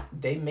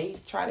 They may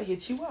try to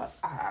hit you up.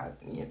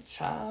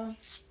 Child.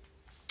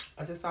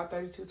 I just saw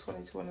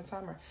 3222 on the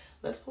timer.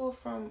 Let's pull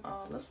from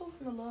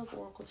the Love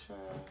Oracle,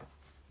 child.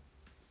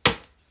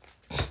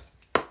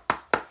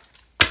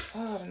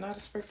 Oh, I did not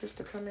expect this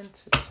to come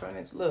into turn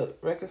into, look,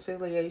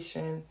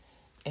 reconciliation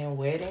and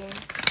wedding.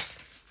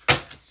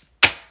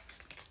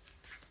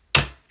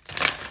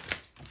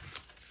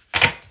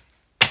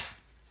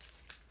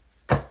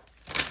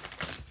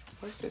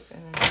 What's this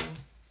energy?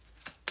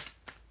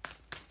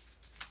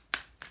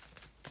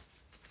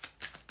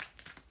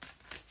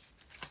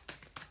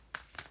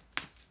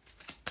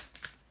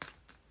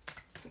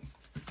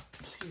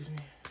 Excuse me.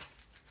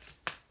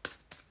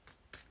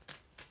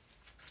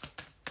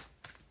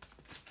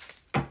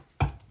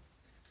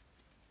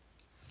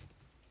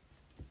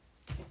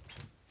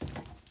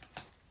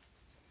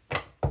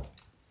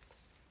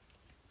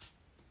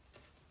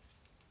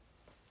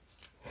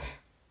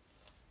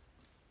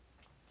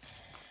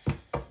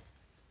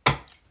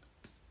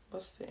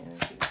 What's the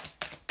energy?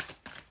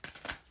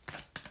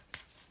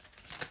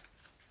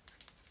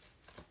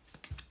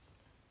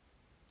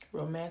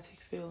 Romantic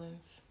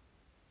feelings.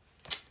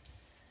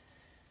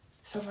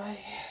 Somebody,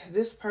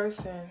 this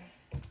person,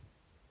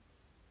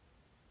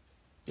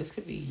 this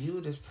could be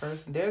you, this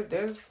person.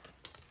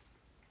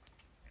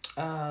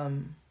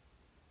 I'm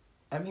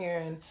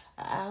hearing,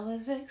 I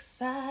was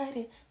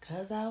excited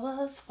because I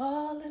was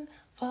falling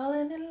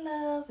in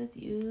love with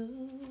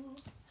you.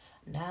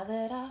 Now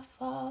that I've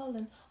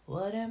fallen,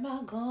 what am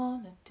I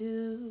gonna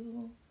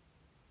do?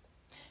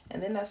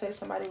 And then I say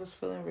somebody was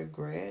feeling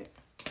regret.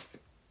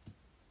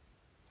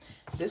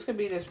 This could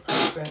be this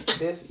person.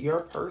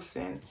 Your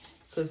person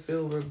could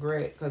feel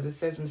regret because it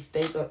says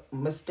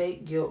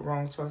mistake, guilt,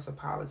 wrong choice,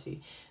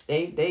 apology.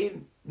 They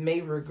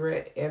may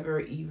regret ever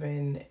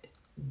even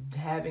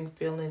having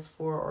feelings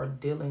for or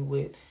dealing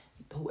with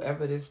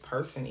whoever this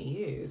person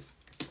is.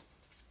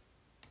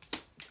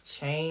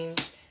 Change.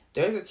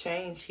 There's a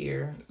change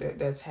here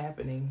that's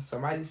happening.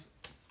 Somebody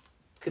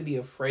could be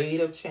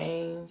afraid of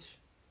change.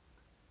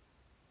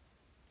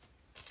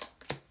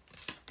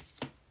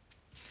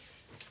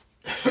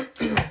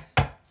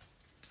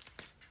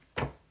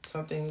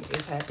 Something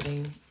is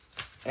happening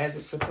as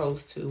it's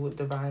supposed to with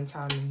divine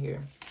timing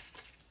here.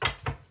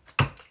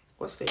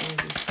 What's the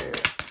energy,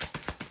 Spirit?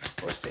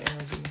 What's the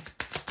energy?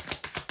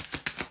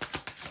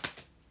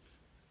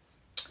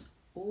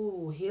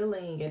 Ooh,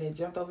 healing. And it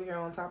jumped over here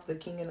on top of the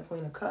King and the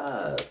Queen of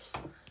Cups.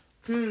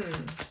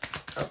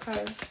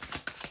 Okay.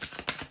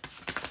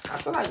 I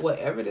feel like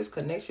whatever this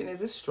connection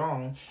is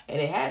strong. And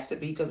it has to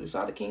be, because we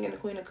saw the King and the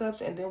Queen of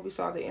Cups, and then we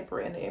saw the Emperor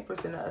and the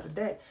Empress in the other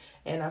deck.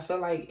 And I feel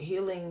like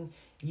healing,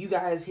 you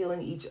guys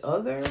healing each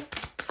other,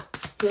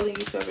 healing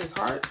each other's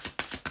hearts.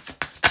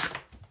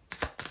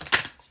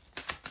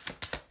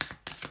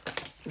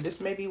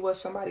 This may be what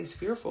somebody's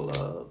fearful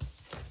of.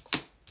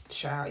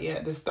 Child,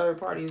 yeah, this third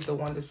party is the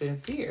one that's in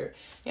fear.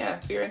 Yeah,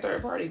 fear and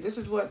third party. This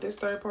is what this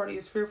third party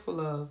is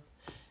fearful of.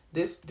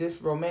 This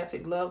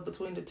romantic love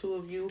between the two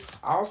of you.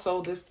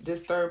 Also, this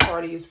third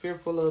party is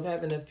fearful of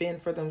having to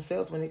fend for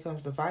themselves when it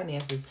comes to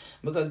finances,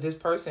 because this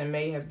person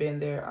may have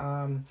been their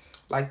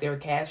like their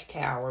cash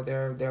cow, or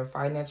their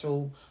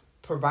financial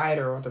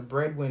provider, or the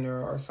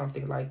breadwinner, or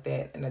something like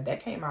that. And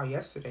that came out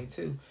yesterday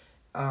too,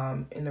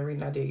 in the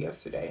reading I did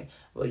yesterday.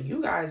 Well,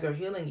 you guys are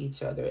healing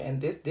each other,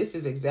 and this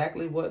is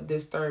exactly what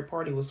this third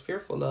party was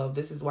fearful of.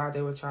 This is why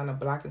they were trying to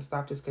block and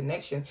stop this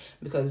connection,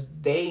 because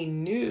they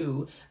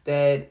knew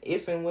that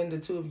if and when the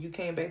two of you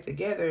came back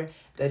together,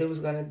 that it was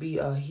going to be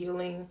a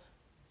healing,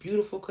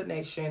 beautiful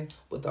connection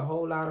with a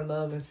whole lot of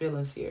love and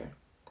feelings here.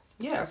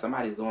 Yeah,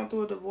 somebody's going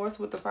through a divorce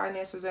with the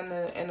finances and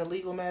the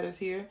legal matters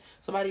here.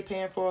 Somebody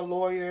paying for a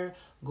lawyer,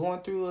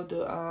 going through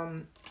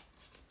the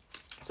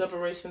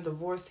separation,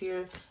 divorce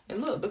here.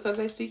 And look, because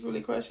they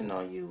secretly crushing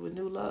on you with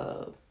new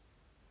love.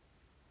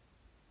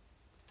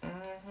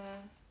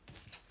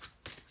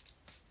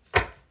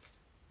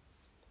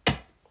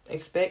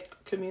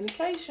 Expect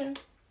communication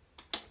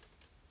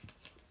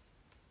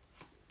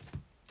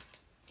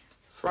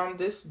from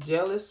this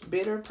jealous,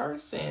 bitter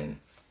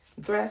person.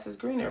 Grass is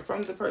greener.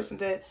 From the person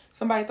that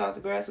somebody thought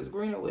the grass is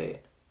greener with.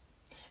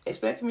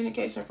 Expect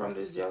communication from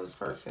this jealous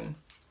person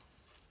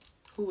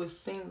who is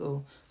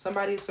single.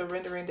 Somebody is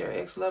surrendering their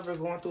ex-lover,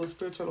 going through a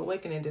spiritual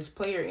awakening. This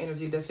player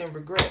energy that's in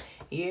regret.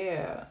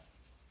 Yeah.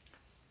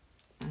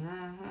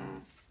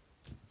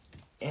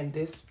 And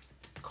this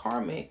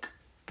karmic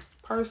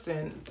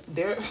person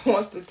there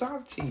wants to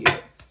talk to you.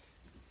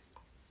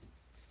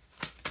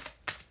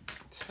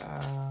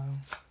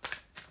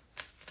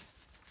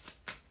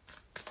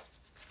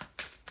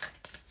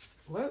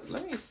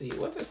 Let me see.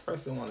 What this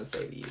person want to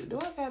say to you? Do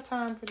I got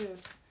time for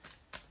this?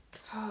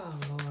 Oh,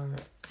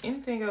 Lord.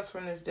 Anything else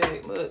from this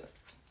deck? Look.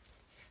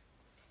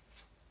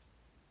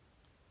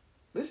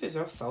 This is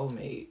your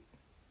soulmate.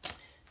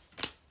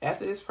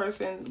 After this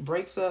person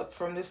breaks up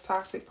from this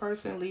toxic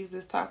person, leaves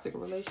this toxic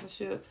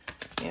relationship,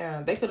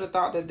 yeah, they could have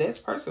thought that this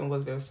person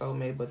was their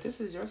soulmate, but this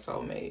is your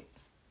soulmate.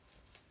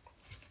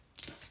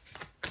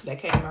 That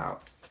came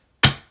out.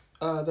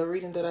 The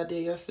reading that I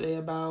did yesterday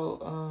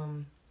about,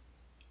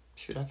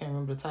 shoot, I can't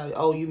remember the title.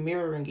 Oh, you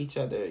mirroring each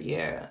other.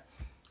 Yeah.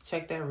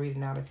 Check that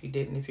reading out if you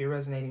didn't, if you're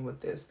resonating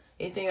with this.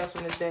 Anything else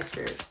from this deck,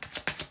 Spirit?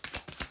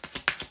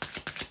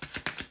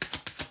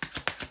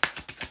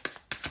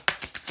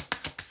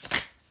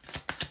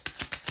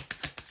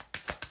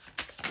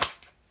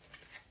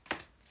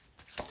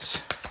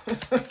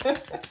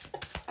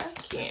 I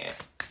can't.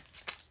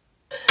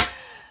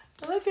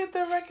 Look at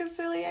the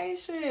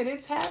reconciliation.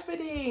 It's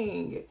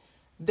happening.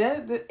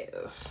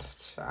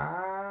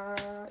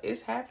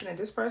 It's happening.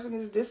 This person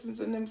is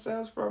distancing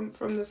themselves from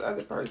this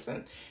other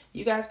person.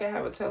 You guys can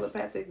have a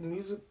telepathic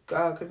music,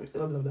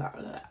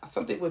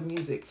 something with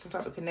music, some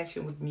type of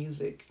connection with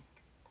music.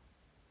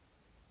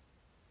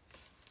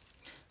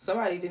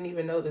 Somebody didn't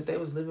even know that they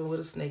was living with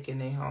a snake in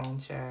their home,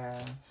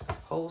 child.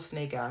 Whole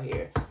snake out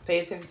here. Pay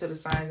attention to the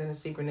signs and the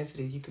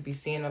synchronicities. You could be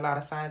seeing a lot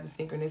of signs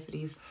and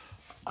synchronicities.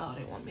 Oh,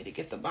 they want me to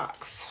get the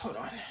box. Hold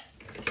on.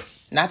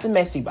 Not the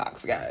messy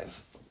box,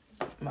 guys.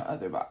 My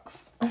other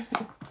box.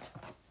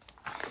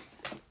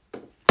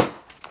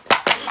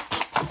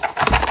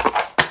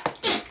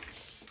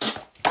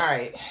 All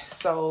right.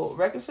 So,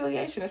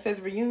 reconciliation. It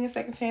says reunion,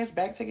 second chance,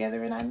 back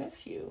together, and I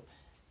miss you.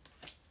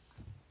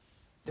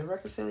 The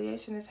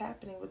reconciliation is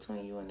happening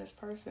between you and this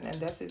person. And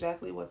that's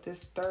exactly what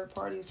this third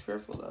party is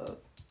fearful of.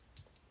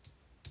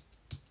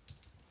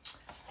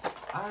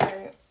 All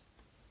right.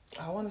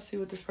 I want to see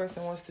what this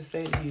person wants to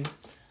say to you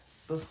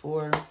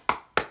before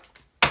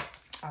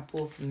I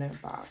pull from their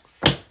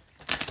box.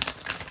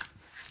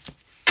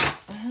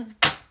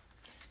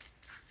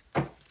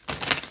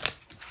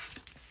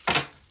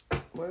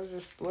 What is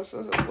this? What's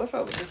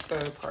up with this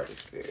third party,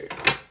 Spirit?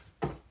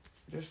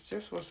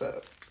 Just what's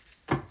up?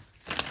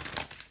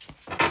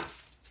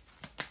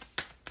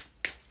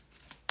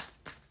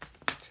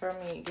 Tell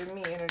me, give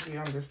me energy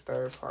on this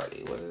third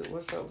party.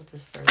 What's up with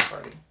this third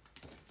party?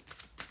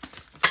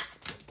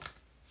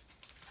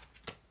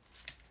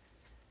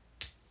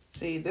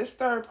 See, this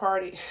third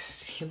party,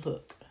 see,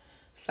 look,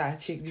 side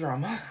chick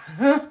drama.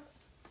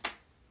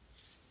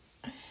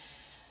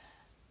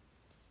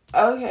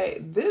 Okay,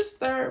 this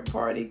third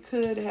party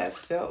could have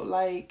felt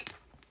like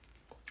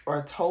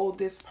or told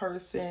this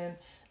person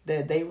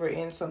that they were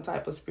in some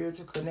type of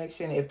spiritual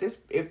connection. If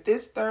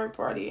this third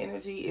party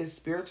energy is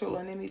spiritual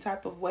in any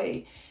type of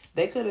way,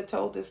 They could have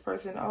told this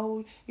person,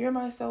 oh, you're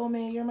my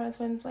soulmate, you're my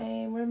twin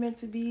flame, we're meant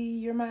to be,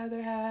 you're my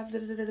other half, da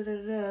da da da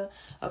da da.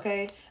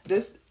 Okay,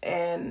 this,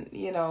 and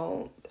you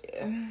know,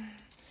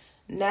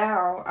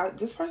 now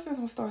this person's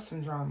gonna start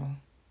some drama.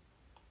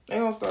 They're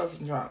gonna start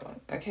some drama.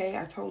 Okay,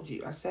 I told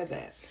you, I said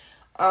that.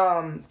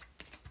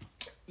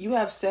 You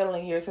have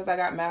settling here. It says I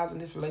got miles in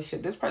this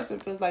relationship. This person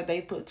feels like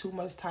they put too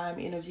much time,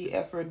 energy,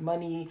 effort,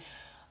 money,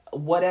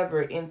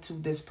 whatever into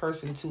this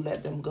person to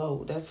let them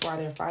go. That's why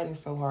they're fighting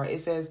so hard.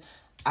 It says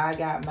I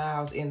got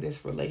miles in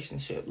this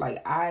relationship.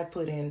 Like I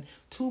put in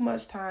too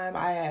much time.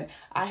 I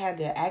had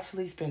to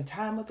actually spend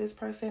time with this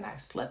person. I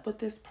slept with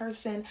this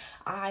person.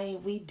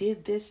 We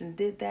did this and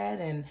did that,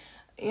 and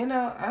you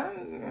know,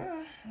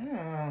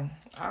 I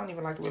don't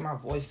even like the way my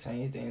voice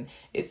changed. And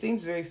it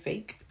seems very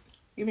fake.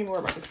 Give me more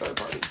about this third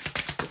party.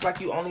 It's like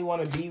you only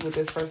want to be with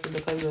this person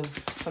because of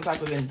some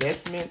type of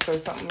investments or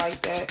something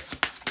like that.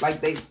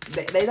 Like they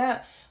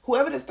not,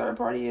 whoever this third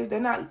party is, they're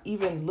not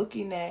even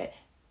looking at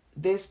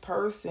this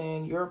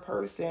person, your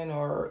person,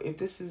 or if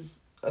this is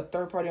a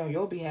third party on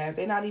your behalf,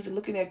 they're not even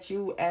looking at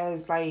you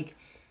as like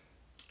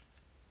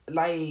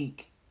I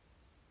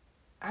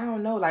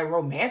don't know, like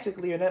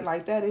romantically or nothing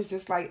like that. It's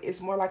just like,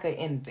 it's more like an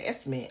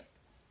investment.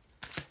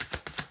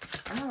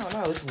 I don't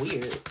know. It's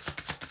weird.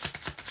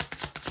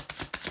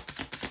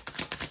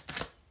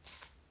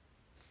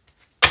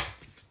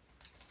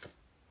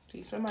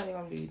 See, somebody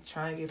gonna be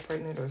trying to get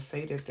pregnant or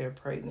say that they're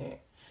pregnant.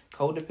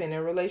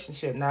 Codependent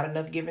relationship, not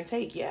enough give and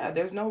take. Yeah,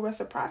 there's no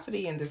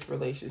reciprocity in this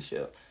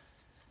relationship.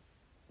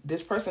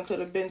 This person could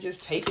have been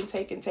just taken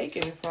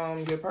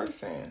from your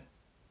person.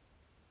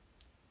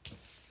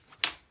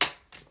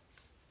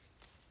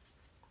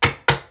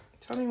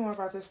 Tell me more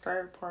about this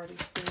third party,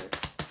 spirit.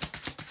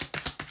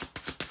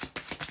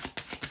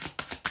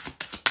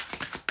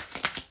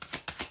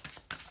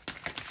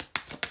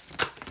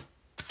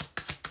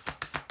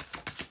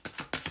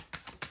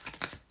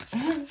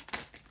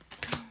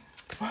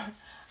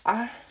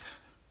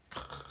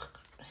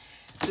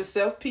 The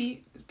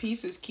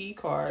self-pieces key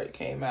card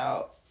came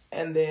out,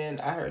 and then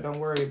I heard don't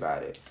worry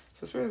about it.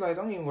 So Spirit's like,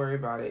 don't even worry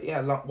about it.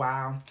 Yeah,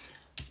 wow.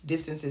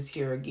 Distance is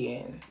here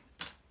again.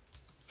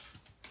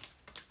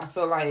 I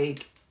feel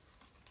like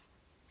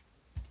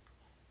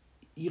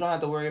you don't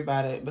have to worry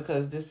about it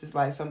because this is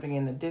like something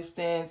in the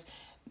distance.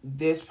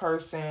 This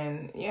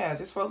person, yeah,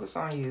 just focus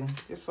on you.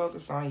 Just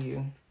focus on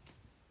you.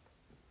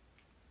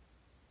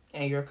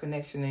 And your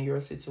connection and your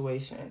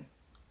situation.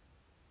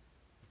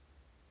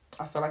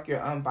 I feel like you're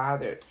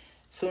unbothered.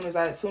 Soon as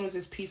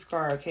this peace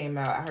card came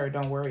out, I heard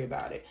don't worry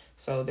about it.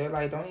 So they're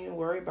like, don't even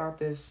worry about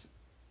this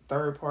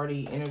third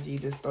party energy,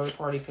 this third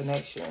party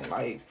connection.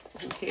 Like,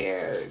 who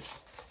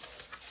cares?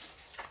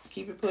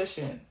 Keep it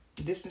pushing.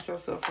 Distance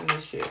yourself from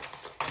this shit.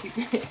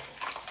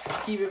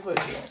 Keep it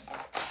pushing.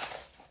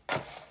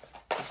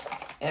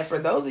 And for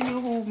those of you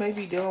who may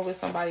be dealing with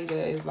somebody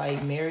that is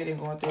like married and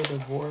going through a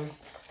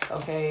divorce,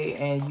 okay,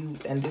 and you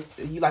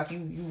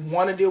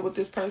want to deal with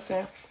this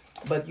person,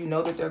 but you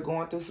know that they're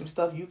going through some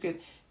stuff, you could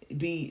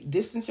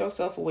distance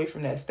yourself away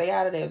from that. Stay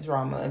out of that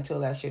drama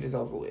until that shit is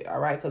over with, all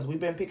right? Because we've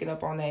been picking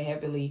up on that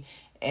heavily,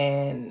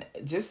 and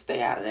just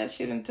stay out of that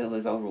shit until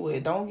it's over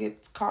with. Don't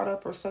get caught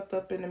up or sucked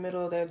up in the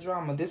middle of that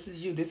drama. This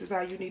is you. This is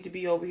how you need to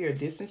be over here.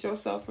 Distance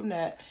yourself from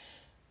that.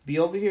 Be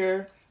over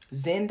here,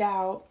 zenned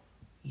out,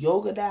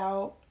 yoga'd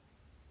out,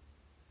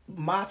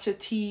 matcha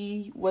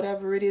tea,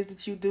 whatever it is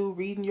that you do,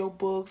 reading your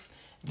books,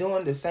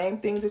 doing the same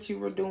thing that you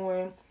were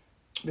doing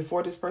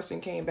before this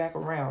person came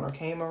around,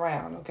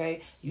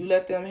 okay? You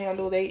let them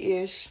handle they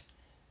ish,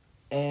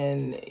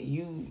 and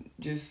you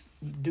just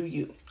do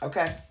you,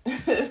 okay?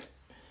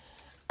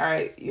 All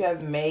right, you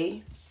have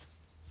May.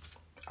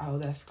 Oh,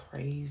 that's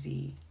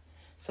crazy.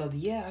 So,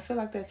 yeah, I feel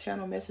like that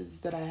channel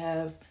messages that I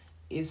have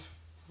is,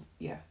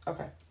 yeah,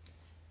 okay.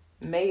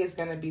 May is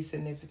going to be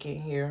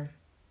significant here.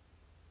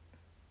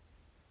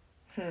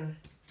 I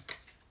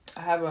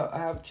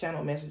have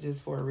channel messages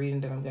for a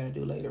reading that I'm going to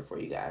do later for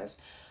you guys.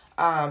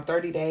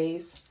 30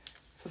 days.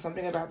 So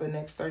something about the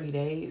next 30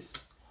 days.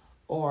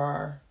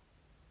 Or,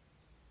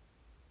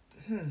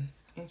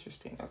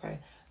 interesting. Okay.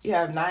 You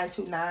have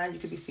 929. You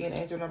could be seeing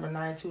angel number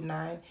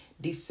 929.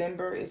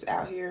 December is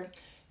out here.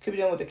 Could be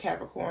dealing with a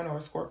Capricorn or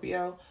a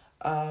Scorpio.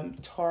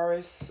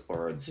 Taurus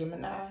or a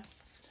Gemini.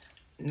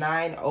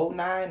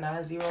 909,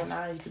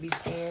 909. You could be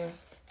seeing.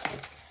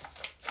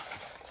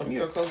 Some of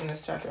you are closing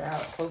this chapter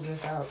out. Closing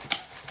this out.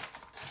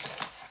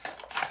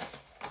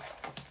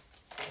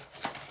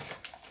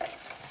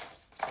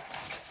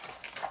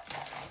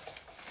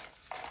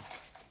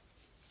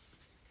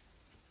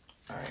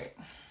 All right.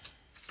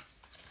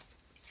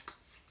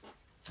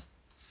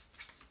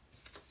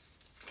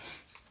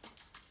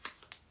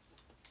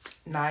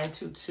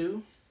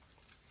 (922).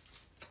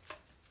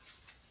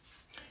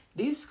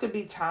 These could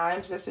be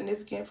times that's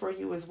significant for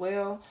you as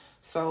well.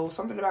 So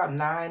something about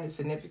 9 is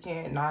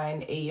significant.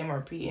 9 a.m.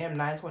 or p.m.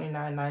 9:29,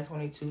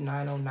 9:22,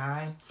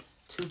 9:09,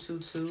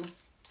 222.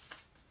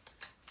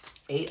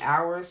 8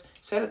 hours.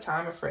 Set a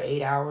timer for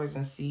 8 hours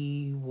and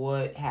see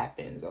what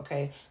happens,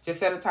 okay? Just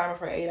set a timer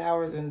for 8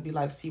 hours and be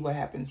like, see what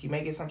happens. You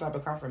may get some type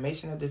of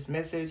confirmation of this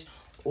message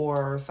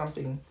or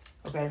something,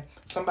 okay?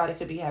 Somebody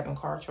could be having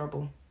car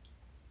trouble.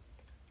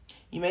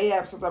 You may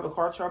have some type of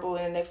car trouble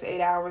in the next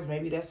 8 hours.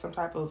 Maybe that's some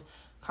type of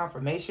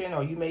confirmation,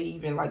 or you may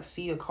even like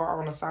see a car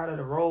on the side of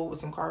the road with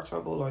some car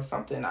trouble or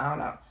something. I don't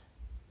know,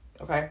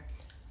 okay?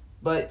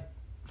 But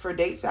for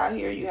dates out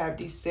here, you have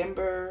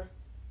December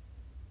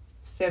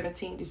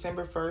 17th,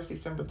 December 1st,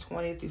 December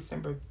 20th,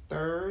 December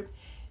 3rd,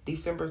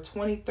 December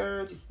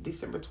 23rd,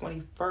 December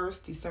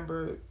 21st,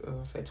 December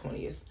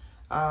 20th,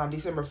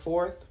 December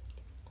 4th,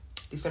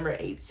 December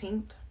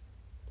 18th.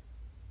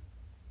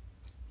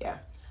 Yeah.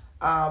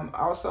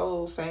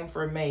 Also same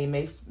for May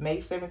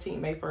 17th,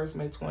 May 1st,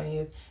 May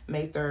 20th,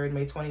 May 3rd,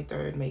 May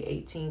 23rd, May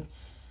 18th,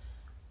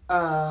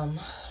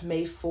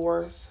 May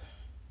 4th,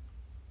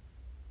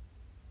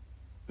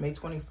 May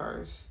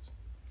 21st.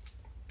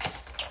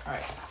 All right,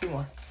 a few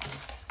more.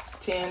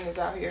 10 is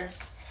out here.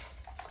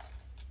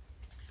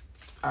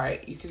 All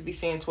right, you could be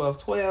seeing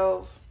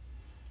 12-12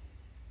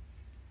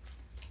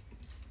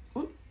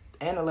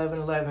 and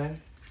 11-11,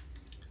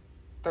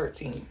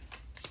 13.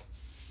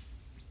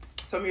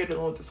 Some of you are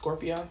dealing with the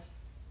Scorpio,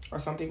 or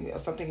something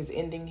is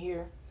ending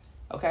here,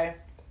 okay?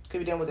 Could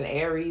be dealing with an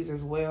Aries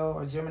as well,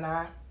 or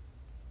Gemini.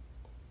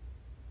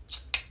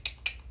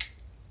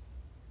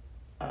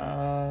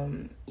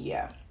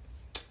 Yeah.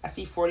 I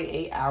see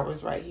 48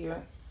 hours right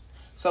here.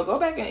 So go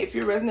back and, if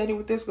you're resonating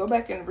with this, go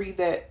back and read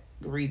that.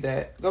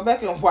 Go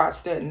back and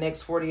watch that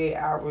next 48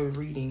 hour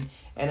reading,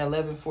 and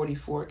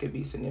 11:44 could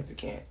be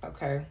significant,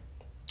 okay?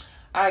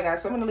 All right,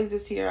 guys, so I'm going to leave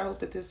this here. I hope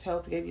that this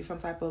helped, gave you some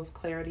type of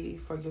clarity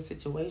for your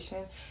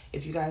situation.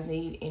 If you guys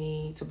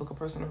need to book a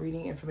personal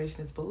reading,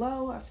 information is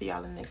below. I'll see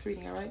y'all in the next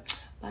reading, all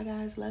right? Bye,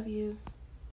 guys. Love you.